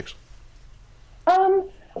for skeptics?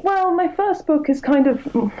 Well, my first book is kind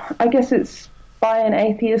of, I guess it's by an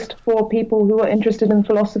atheist for people who are interested in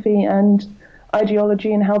philosophy and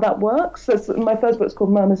ideology and how that works. My first book's called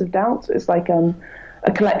Murmurs of Doubt. It's like a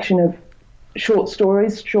collection of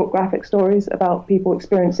short graphic stories about people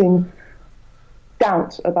experiencing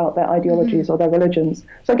doubt about their ideologies or their religions.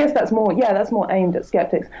 So I guess that's more aimed at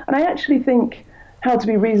skeptics. And I actually think How to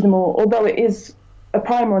Be Reasonable, although it is a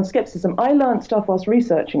primer on skepticism, I learned stuff whilst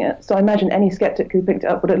researching it. So I imagine any skeptic who picked it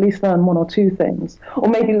up would at least learn one or two things, or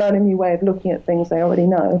maybe learn a new way of looking at things they already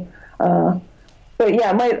know. But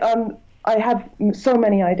yeah, I have so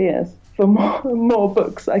many ideas for more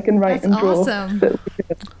books I can write and draw. Awesome.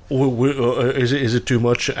 Is it too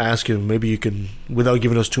much to ask you? Maybe you can, without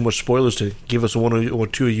giving us too much spoilers, to give us one or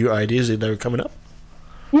two of your ideas that are coming up?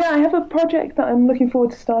 Yeah, I have a project that I'm looking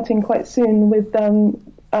forward to starting quite soon with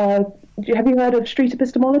have you heard of street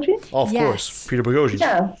epistemology? Oh, of course, Peter Boghossian.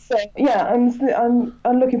 Yeah, so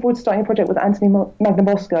I'm looking forward to starting a project with Anthony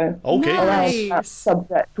Magnabosco around that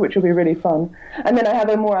subject, which will be really fun. And then I have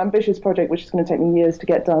a more ambitious project, which is going to take me years to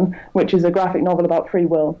get done, which is a graphic novel about free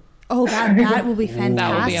will. Oh, that will be fantastic!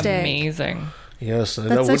 That would be amazing. Yes,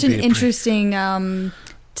 that's such an interesting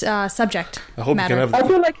subject. I hope matter. You can have. I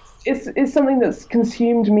feel like it's something that's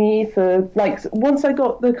consumed me for once I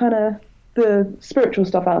got the spiritual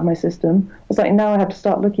stuff out of my system, I was like, now I have to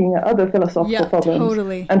start looking at other philosophical problems.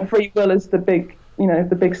 Totally. And free will is the big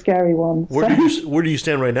scary one. Where do you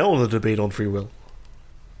stand right now on the debate on free will?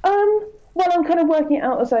 Well, I'm kind of working it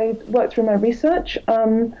out as I work through my research.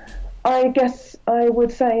 I guess I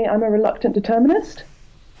would say I'm a reluctant determinist,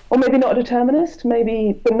 or maybe not a determinist,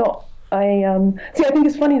 but not. I think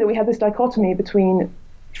it's funny that we have this dichotomy between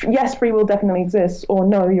yes, free will definitely exists, or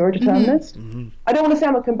no, you're a determinist. Mm-hmm. I don't want to say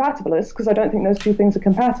I'm a compatibilist because I don't think those two things are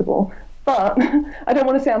compatible, but I don't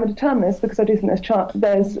want to say I'm a determinist because I do think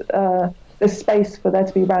there's space for there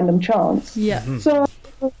to be random chance. Yeah. Mm-hmm. So,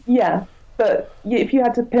 yeah, but if you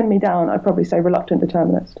had to pin me down, I'd probably say reluctant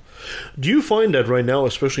determinist. Do you find that right now,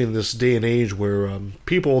 especially in this day and age where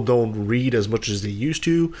people don't read as much as they used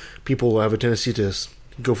to, people have a tendency to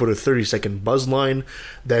go for the 30-second buzz line,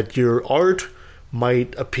 that your art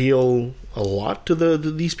might appeal a lot to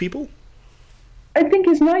these people? I think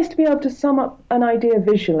it's nice to be able to sum up an idea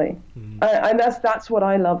visually. Mm-hmm. And that's what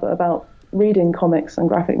I love about reading comics and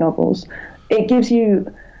graphic novels. It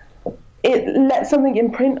lets something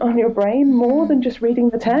imprint on your brain more than just reading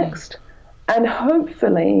the text. And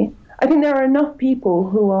hopefully, I think there are enough people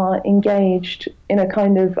who are engaged in a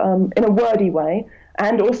kind of, in a wordy way,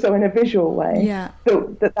 and also in a visual way,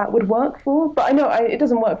 that would work for. But I know it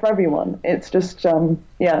doesn't work for everyone. It's just, You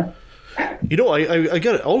know, I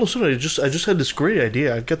got it. All of a sudden, I just had this great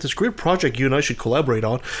idea. I've got this great project you and I should collaborate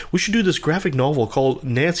on. We should do this graphic novel called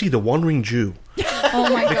Nancy the Wandering Jew. Oh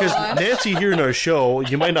my because God. Nancy here in our show,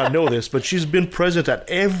 you might not know this, but she's been present at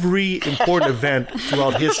every important event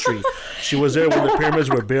throughout history. She was there when the pyramids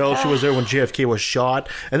were built. She was there when JFK was shot.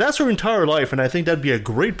 And that's her entire life. And I think that'd be a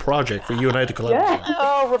great project for you and I to collaborate on.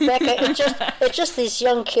 Oh, Rebecca, it's just these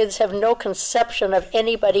young kids have no conception of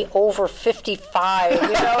anybody over 55,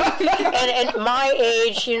 you know? And at my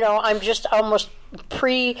age, you know, I'm just almost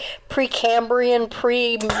Precambrian,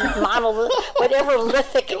 pre-monolith, whatever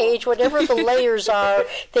lithic age, whatever the layers are,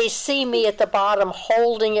 they see me at the bottom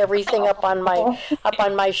holding everything up on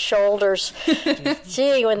my shoulders.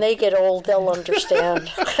 Gee, when they get old, they'll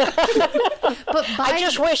understand. I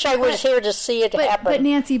just wish I was here to see it happen. But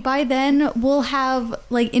Nancy, by then we'll have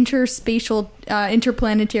like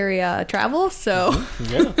interplanetary travel, so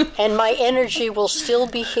and my energy will still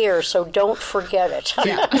be here, so don't forget it.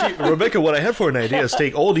 See, Rebecca, what I had for an idea is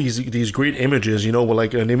take all these great images, you know,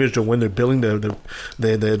 like an image of when they're building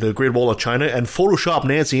the Great Wall of China, and Photoshop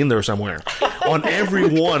Nancy in there somewhere on every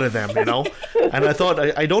one of them, you know. And I thought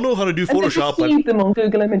I don't know how to do Photoshop, but see them on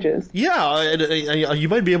Google Images. Yeah, you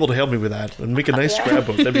might be able to help me with that and make a nice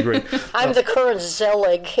scrapbook. That'd be great. I'm the current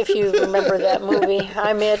Zelig, if you remember that movie.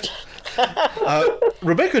 I'm it.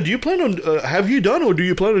 Rebecca, do you plan on have you done or do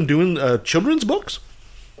you plan on doing children's books?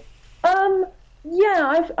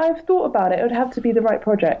 Yeah, I've thought about it. It would have to be the right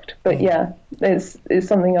project, but yeah, it's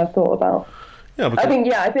something I've thought about. Yeah, I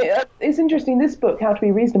think it's interesting. This book, How to Be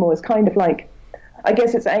Reasonable, is kind of like, I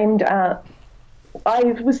guess it's aimed at. I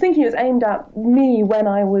was thinking it was aimed at me when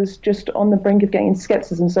I was just on the brink of getting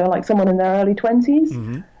skepticism. So like someone in their early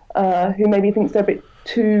 20s, who maybe thinks they're a bit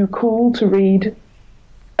too cool to read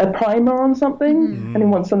a primer on something, and who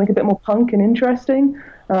wants something a bit more punk and interesting.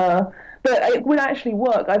 But it would actually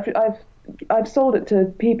work. I've sold it to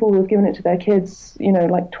people who've given it to their kids, you know,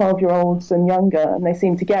 like 12-year-olds and younger, and they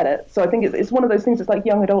seem to get it. So I think it's one of those things that's like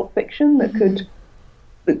young adult fiction that could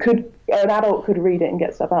an adult could read it and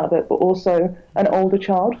get stuff out of it, but also an older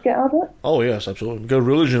child get out of it. Oh yes, absolutely. Because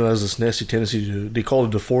religion has this nasty tendency to, they call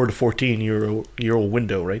it the 4 to 14-year-old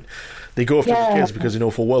window, right? They go after the kids because they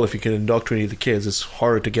know full well if you can indoctrinate the kids, it's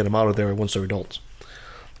harder to get them out of there once they're adults.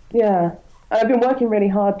 Yeah, and I've been working really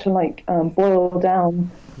hard to boil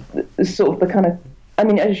down the kind of. I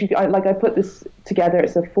mean, I put this together.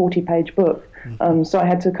 It's a 40-page book, so I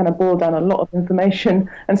had to kind of boil down a lot of information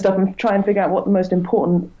and stuff, and try and figure out what the most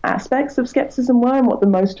important aspects of skepticism were, and what the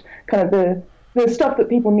most kind of the stuff that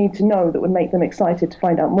people need to know that would make them excited to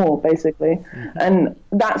find out more, basically. Mm-hmm. And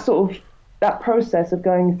that process of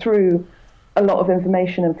going through a lot of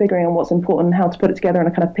information and figuring out what's important and how to put it together in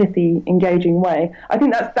a kind of pithy, engaging way. I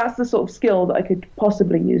think that's the sort of skill that I could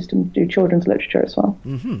possibly use to do children's literature as well.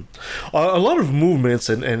 Mm-hmm. A lot of movements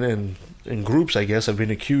and groups, I guess, have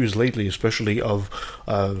been accused lately, especially of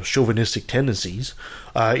chauvinistic tendencies.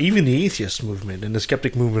 Even the atheist movement and the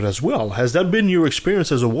skeptic movement as well. Has that been your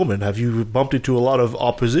experience as a woman? Have you bumped into a lot of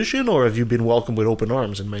opposition, or have you been welcomed with open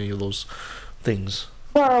arms in many of those things?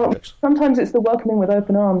 Well, sometimes it's the welcoming with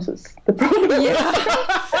open arms that's the problem. Yeah.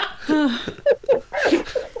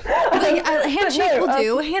 A handshake will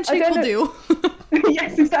do. A handshake will do.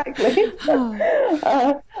 Yes, exactly. No,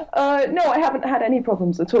 I haven't had any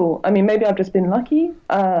problems at all. I mean, maybe I've just been lucky.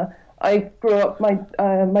 I grew up, my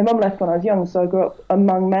mum left when I was young, so I grew up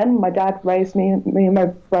among men. My dad raised me and my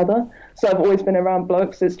brother, so I've always been around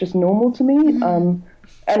blokes. It's just normal to me. Mm-hmm.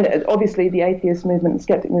 And obviously the atheist movement and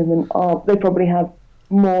skeptic movement, they probably have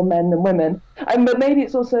more men than women. But maybe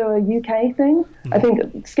it's also a UK thing. Mm-hmm. I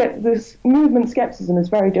think this movement skepticism is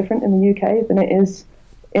very different in the UK than it is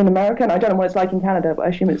in America. And I don't know what it's like in Canada, but I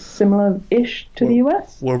assume it's similar-ish to the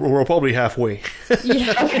US. We're probably halfway.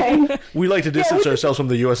 Yeah. Okay. We like to distance ourselves from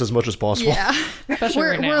the US as much as possible. Yeah.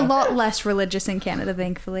 We're a lot less religious in Canada,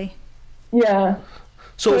 thankfully. Yeah.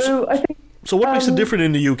 So I think. So what makes it different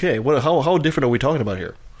in the UK? How different are we talking about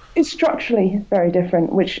here? It's structurally very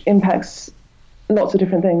different, which impacts lots of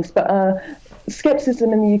different things. But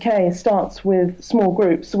skepticism in the UK starts with small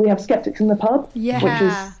groups. So we have skeptics in the pub, which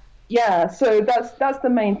is so that's the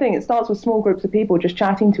main thing. It starts with small groups of people just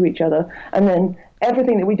chatting to each other, and then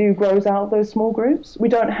everything that we do grows out of those small groups. We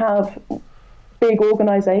don't have big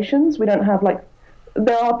organizations. We don't have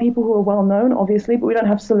there are people who are well known, obviously, but we don't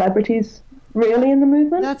have celebrities really in the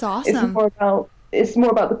movement. That's awesome. It's more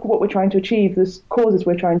about what we're trying to achieve, the causes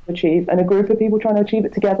we're trying to achieve, and a group of people trying to achieve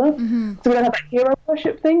it together. Mm-hmm. So we don't have that hero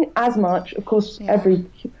worship thing as much. Of course, every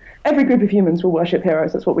group of humans will worship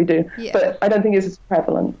heroes. That's what we do. Yeah. But I don't think it's as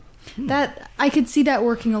prevalent. That I could see that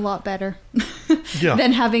working a lot better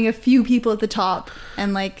than having a few people at the top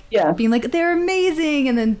and being like, they're amazing,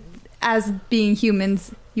 and then as being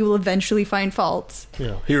humans, you will eventually find faults.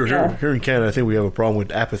 Yeah. Here in Canada, I think we have a problem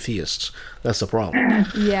with atheists. That's the problem.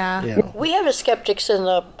 Yeah. We have a skeptics in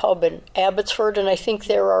the pub in Abbotsford, and I think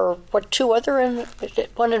there are two other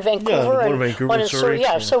one in Vancouver and one in Surrey.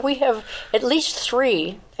 So we have at least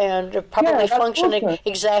 3, and probably functioning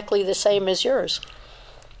exactly the same as yours.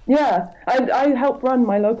 Yeah, I help run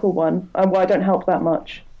my local one. Well, I don't help that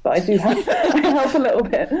much, but I do help. I help a little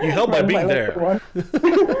bit. You help by being there.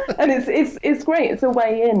 And it's great. It's a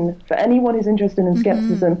way in for anyone who's interested in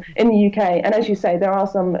skepticism in the UK. And as you say, there are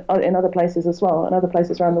some in other places as well, and other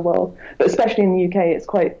places around the world. But especially in the UK, it's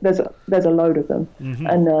there's a load of them,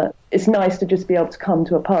 and it's nice to just be able to come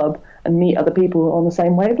to a pub and meet other people on the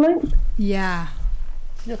same wavelength. Yeah.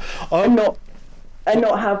 And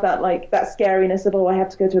not have that that scariness of I have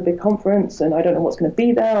to go to a big conference and I don't know what's going to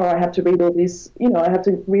be there, or I have to read all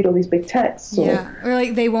these big texts. Or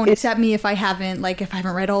they won't accept me if I haven't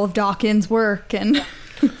read all of Dawkins' work. And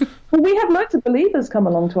well, we have loads of believers come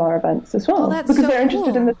along to our events as well because they're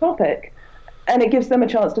interested in the topic, and it gives them a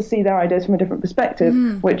chance to see their ideas from a different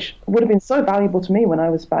perspective, which would have been so valuable to me when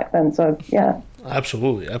I was back then. So yeah.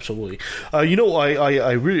 Absolutely. I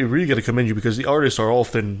really got to commend you, because the artists are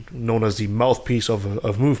often known as the mouthpiece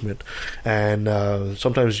of movement, and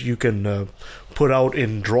sometimes you can put out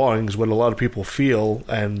in drawings what a lot of people feel,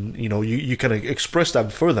 and you kind of express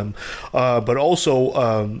that for them. But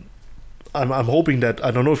also, I'm hoping that, I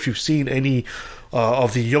don't know if you've seen any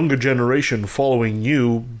of the younger generation following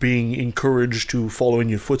you, being encouraged to follow in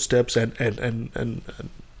your footsteps, and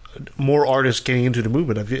more artists getting into the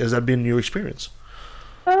movement. Has that been your experience?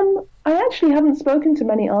 I actually haven't spoken to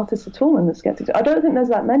many artists at all in the skeptics. I don't think there's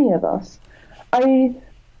that many of us. I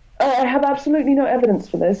have absolutely no evidence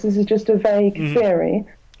for this. This is just a vague theory.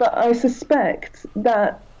 But I suspect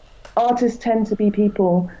that artists tend to be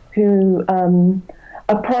people who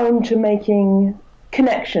are prone to making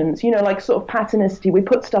connections, like sort of patternicity. We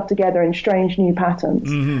put stuff together in strange new patterns.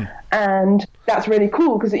 Mm-hmm. And that's really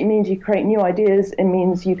cool because it means you create new ideas. It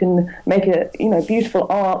means you can make beautiful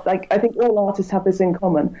art. Like, I think all artists have this in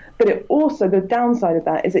common. But it also, the downside of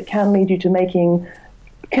that is it can lead you to making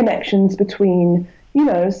connections between,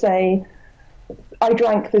 say, I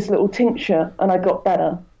drank this little tincture and I got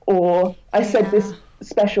better. Or I said this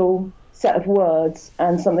special set of words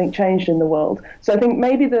and something changed in the world. So I think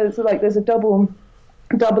maybe there's a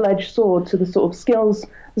double-edged sword to the sort of skills,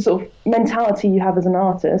 the sort of mentality you have as an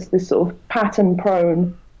artist, this sort of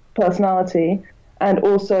pattern-prone personality, and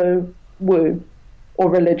also woo or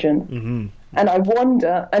religion. Mm-hmm. And I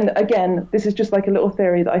wonder, and again, this is just like a little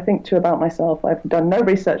theory that I think too about myself. I've done no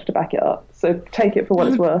research to back it up, so take it for what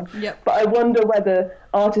it's worth. Yep. But I wonder whether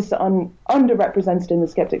artists are underrepresented in the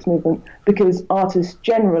skeptics movement because artists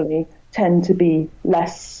generally tend to be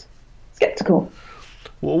less skeptical.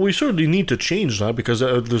 Well, we certainly need to change that because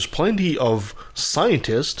there's plenty of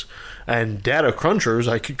scientists and data crunchers,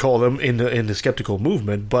 I could call them, in the skeptical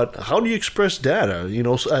movement. But how do you express data?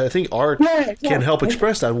 I think art can help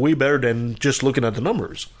express that way better than just looking at the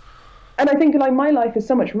numbers. And I think my life is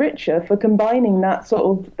so much richer for combining that sort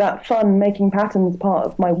of that fun making patterns part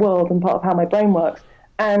of my world and part of how my brain works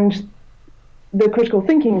and the critical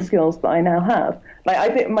thinking skills that I now have. Like, I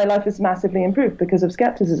think my life is massively improved because of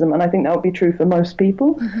skepticism, and I think that would be true for most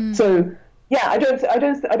people. Mm-hmm. So, yeah, I don't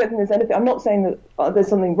think there's anything. I'm not saying that there's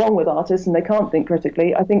something wrong with artists and they can't think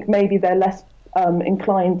critically. I think maybe they're less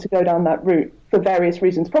inclined to go down that route for various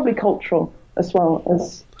reasons, probably cultural as well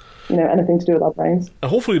as anything to do with our brains. And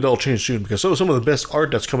hopefully that'll change soon because some of the best art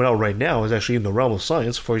that's coming out right now is actually in the realm of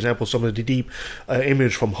science. For example, some of the deep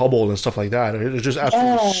image from Hubble and stuff like that. It's just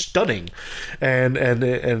absolutely stunning. And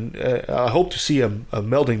I hope to see a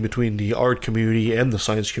melding between the art community and the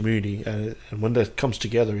science community. And when that comes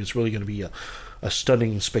together, it's really going to be a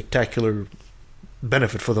stunning, spectacular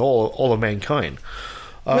benefit for all of mankind.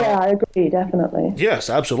 I agree, definitely. Yes,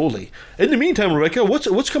 absolutely. In the meantime, Rebecca,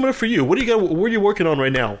 what's coming up for you? What do you got? What are you working on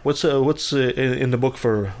right now? What's in the book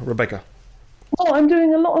for Rebecca? Well, I'm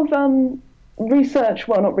doing a lot of research.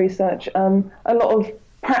 Well, not research. A lot of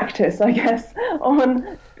practice, I guess,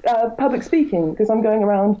 on public speaking because I'm going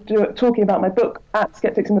around talking about my book at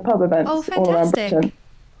Skeptics in the Pub events all around Britain.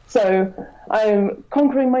 So I'm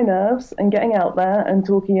conquering my nerves and getting out there and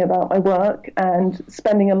talking about my work and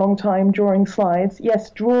spending a long time drawing slides. Yes,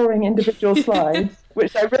 drawing individual slides,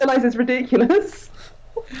 which I realise is ridiculous.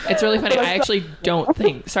 It's really funny. I actually don't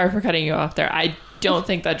think, sorry for cutting you off there, I don't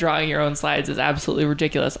think that drawing your own slides is absolutely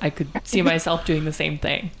ridiculous. I could see myself doing the same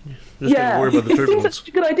thing. Just don't worry about the turbulence. It seems such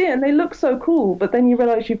a good idea and they look so cool, but then you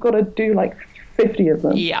realise you've got to do like 50 of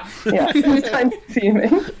them. Yeah. It's time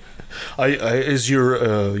consuming. Is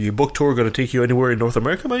your book tour going to take you anywhere in North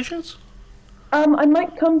America by any chance? I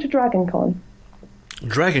might come to DragonCon.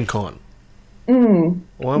 DragonCon?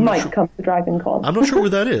 Well, come to DragonCon. I'm not sure where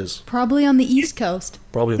that is. Probably on the East Coast.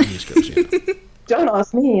 Probably on the East Coast, yeah. Don't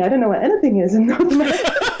ask me. I don't know where anything is in North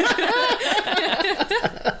America.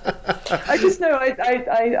 I just know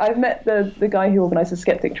I've met the guy who organised the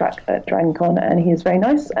Skeptic track at DragonCon, and he is very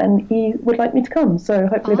nice, and he would like me to come. So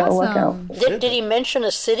hopefully that'll work out. Did he mention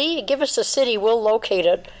a city? Give us a city. We'll locate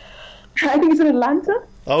it. I think it's in Atlanta.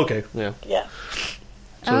 Oh, okay, yeah. Yeah.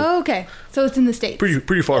 So, okay. So it's in the States.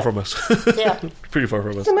 Pretty far from us. Yeah. Pretty far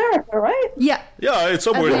from us. It's America, right? Yeah. Yeah, it's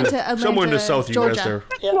somewhere somewhere in the South Georgia. US there.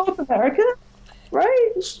 Yeah. North America,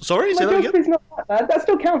 right? Sorry, say that again? Geography's not that bad. That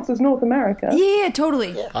still counts as North America. Yeah,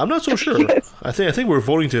 totally. Yeah. I'm not so sure. Yes. I think we're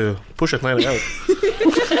voting to push Atlanta out.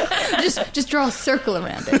 just draw a circle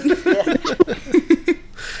around it. Yeah.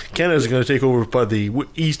 Canada's going to take over by the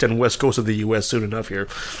east and west coast of the U.S. soon enough here.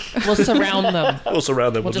 We'll surround them. We'll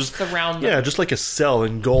surround them. We'll just surround them. Yeah, just like a cell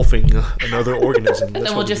engulfing another organism. And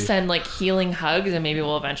then we'll just send like healing hugs, and maybe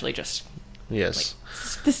we'll eventually just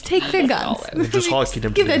just take their guns. Just hockey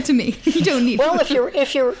them. Give that to me. You don't need. Well,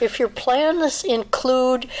 if your plans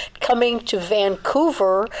include coming to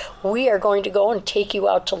Vancouver, we are going to go and take you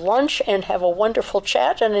out to lunch and have a wonderful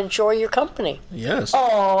chat and enjoy your company. Yes.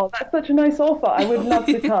 Oh, that's such a nice offer. I would love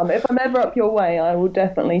to come. If I'm ever up your way, I will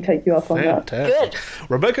definitely take you up on that. Good.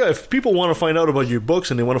 Rebecca, if people want to find out about your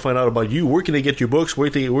books and they want to find out about you, where can they get your books? Where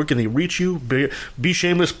can they reach you? Be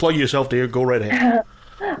shameless. Plug yourself there. Go right ahead.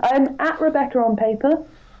 I'm at Rebecca on Paper,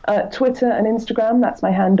 Twitter and Instagram. That's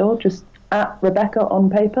my handle, just at Rebecca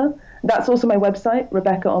on Paper. That's also my website,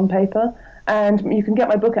 Rebecca on Paper. And you can get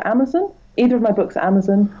my book at Amazon, either of my books at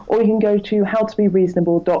Amazon, or you can go to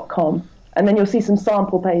howtobereasonable.com. And then you'll see some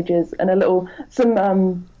sample pages and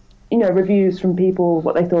some reviews from people,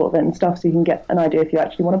 what they thought of it and stuff, so you can get an idea if you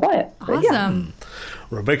actually want to buy it. Awesome.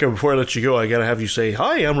 Rebecca, before I let you go, I gotta have you say,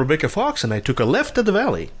 hi, I'm Rebecca Fox, and I took a left at the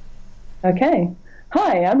valley. Okay.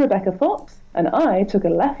 Hi, I'm Rebecca Fox, and I took a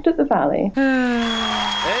left at the valley.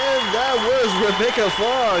 And that was Rebecca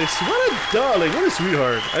Fox. What a darling. What a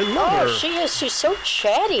sweetheart. I love her. She is. She's so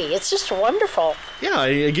chatty. It's just wonderful. Yeah,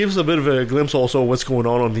 it gives a bit of a glimpse also of what's going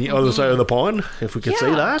on the other side of the pond, if we could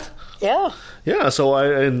say that. Yeah. Yeah, so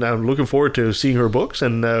I'm looking forward to seeing her books,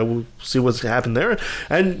 and we'll see what's happened there.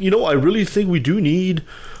 And, I really think we do need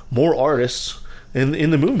more artists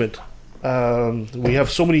in the movement. We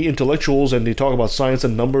have so many intellectuals, and they talk about science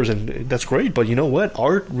and numbers, and that's great. But you know what?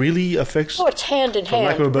 Art really affects, it's hand in hand, for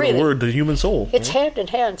lack of a better word, the human soul. It's hand in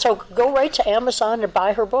hand. So go right to Amazon and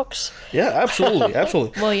buy her books. Yeah, absolutely,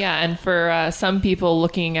 absolutely. Well, yeah, and for some people,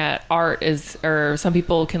 looking at art or some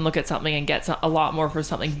people can look at something and get a lot more for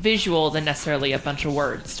something visual than necessarily a bunch of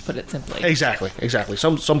words, to put it simply. Exactly.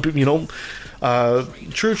 Some people,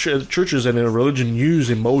 churches and a religion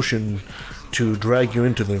use emotion to drag you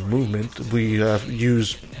into the movement. We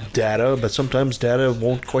use data, but sometimes data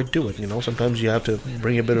won't quite do it. Sometimes you have to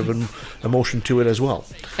bring a bit of an emotion to it as well.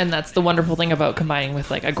 And that's the wonderful thing about combining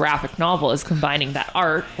with like a graphic novel, is combining that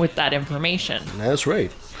art with that information. That's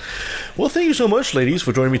right. Well, thank you so much, ladies,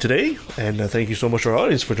 for joining me today, and thank you so much to our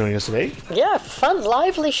audience for joining us today. Yeah, fun,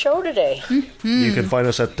 lively show today. Mm-hmm. You can find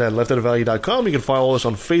us at leftatthevalley.com. You can follow us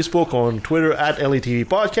on Facebook, on Twitter at LATV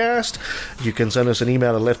Podcast. You can send us an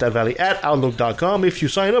email at leftattvalley@outlook.com. If you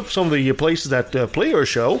sign up for some of the places that play our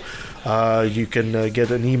show, you can get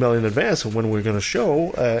an email in advance of when we're going to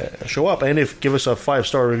show up. And give us a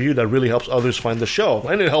 5-star review. That really helps others find the show,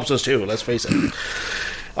 and it helps us too, let's face it.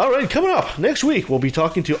 All right, coming up next week, we'll be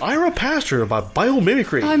talking to Ira Pastor about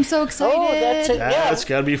biomimicry. I'm so excited. Oh, that's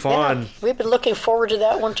got to be fun. Yeah, we've been looking forward to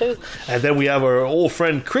that one, too. And then we have our old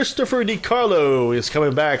friend Christopher DiCarlo is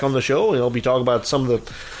coming back on the show. He'll be talking about some of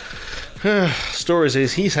the stories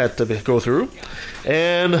he's had to go through.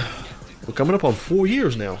 And we're coming up on 4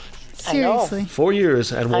 years now. Seriously. 4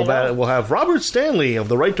 years, and we'll have Robert Stanley of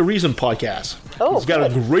the Right to Reason podcast. Oh, he's got a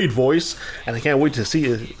great voice, and I can't wait to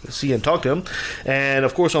see and talk to him. And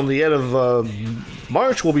of course, on the end of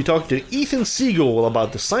March, we'll be talking to Ethan Siegel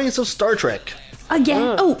about the science of Star Trek.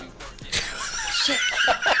 Again? Oh.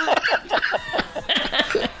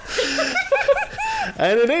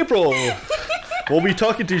 And in April, we'll be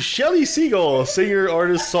talking to Shelley Siegel, singer,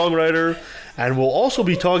 artist, songwriter. And we'll also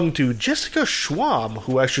be talking to Jessica Schwab,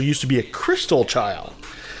 who actually used to be a crystal child.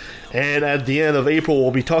 And at the end of April,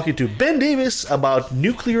 we'll be talking to Ben Davis about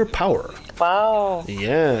nuclear power. Wow.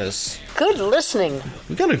 Yes. Good listening.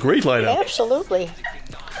 We got a great lineup. Absolutely.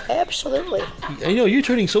 And, you're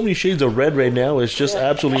turning so many shades of red right now. It's just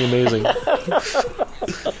absolutely amazing.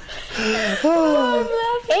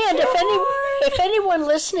 And if anyone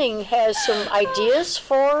listening has some ideas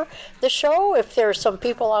for the show, if there are some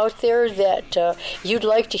people out there that you'd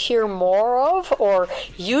like to hear more of, or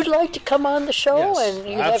you'd like to come on the show and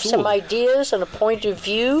you have some ideas and a point of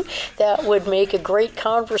view that would make a great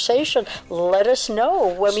conversation, let us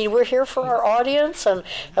know. I mean, we're here for our audience, and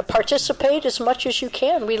participate as much as you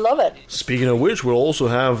can. We love it. Speaking of which, we'll also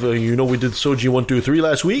have, we did Soji 123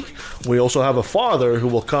 last week. We also have a father who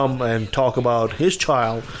will come and talk about his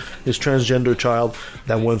child, his transgender child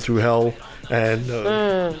that went through hell, and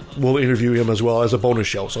we'll interview him as well as a bonus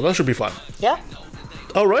show, so that should be fun. Yeah.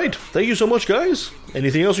 All right, thank you so much, guys.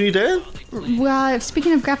 Anything else you need to add? Well,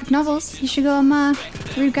 speaking of graphic novels, you should go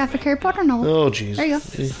read graphic Harry Potter novel. Oh, jeez. There you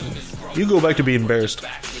go. You go back to being embarrassed.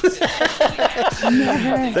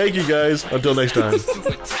 Thank you, guys. Until next time.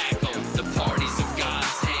 The parties of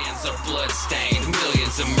God's hands are bloodstained.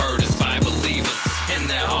 Millions of murders by believers, and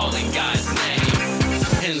they're all in God's name.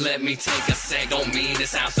 And let me take a sec, don't mean to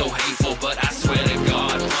sound so hateful, but I swear to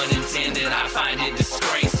God, pun intended, I find it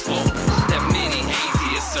disgraceful that many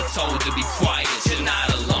atheists are told to be quiet.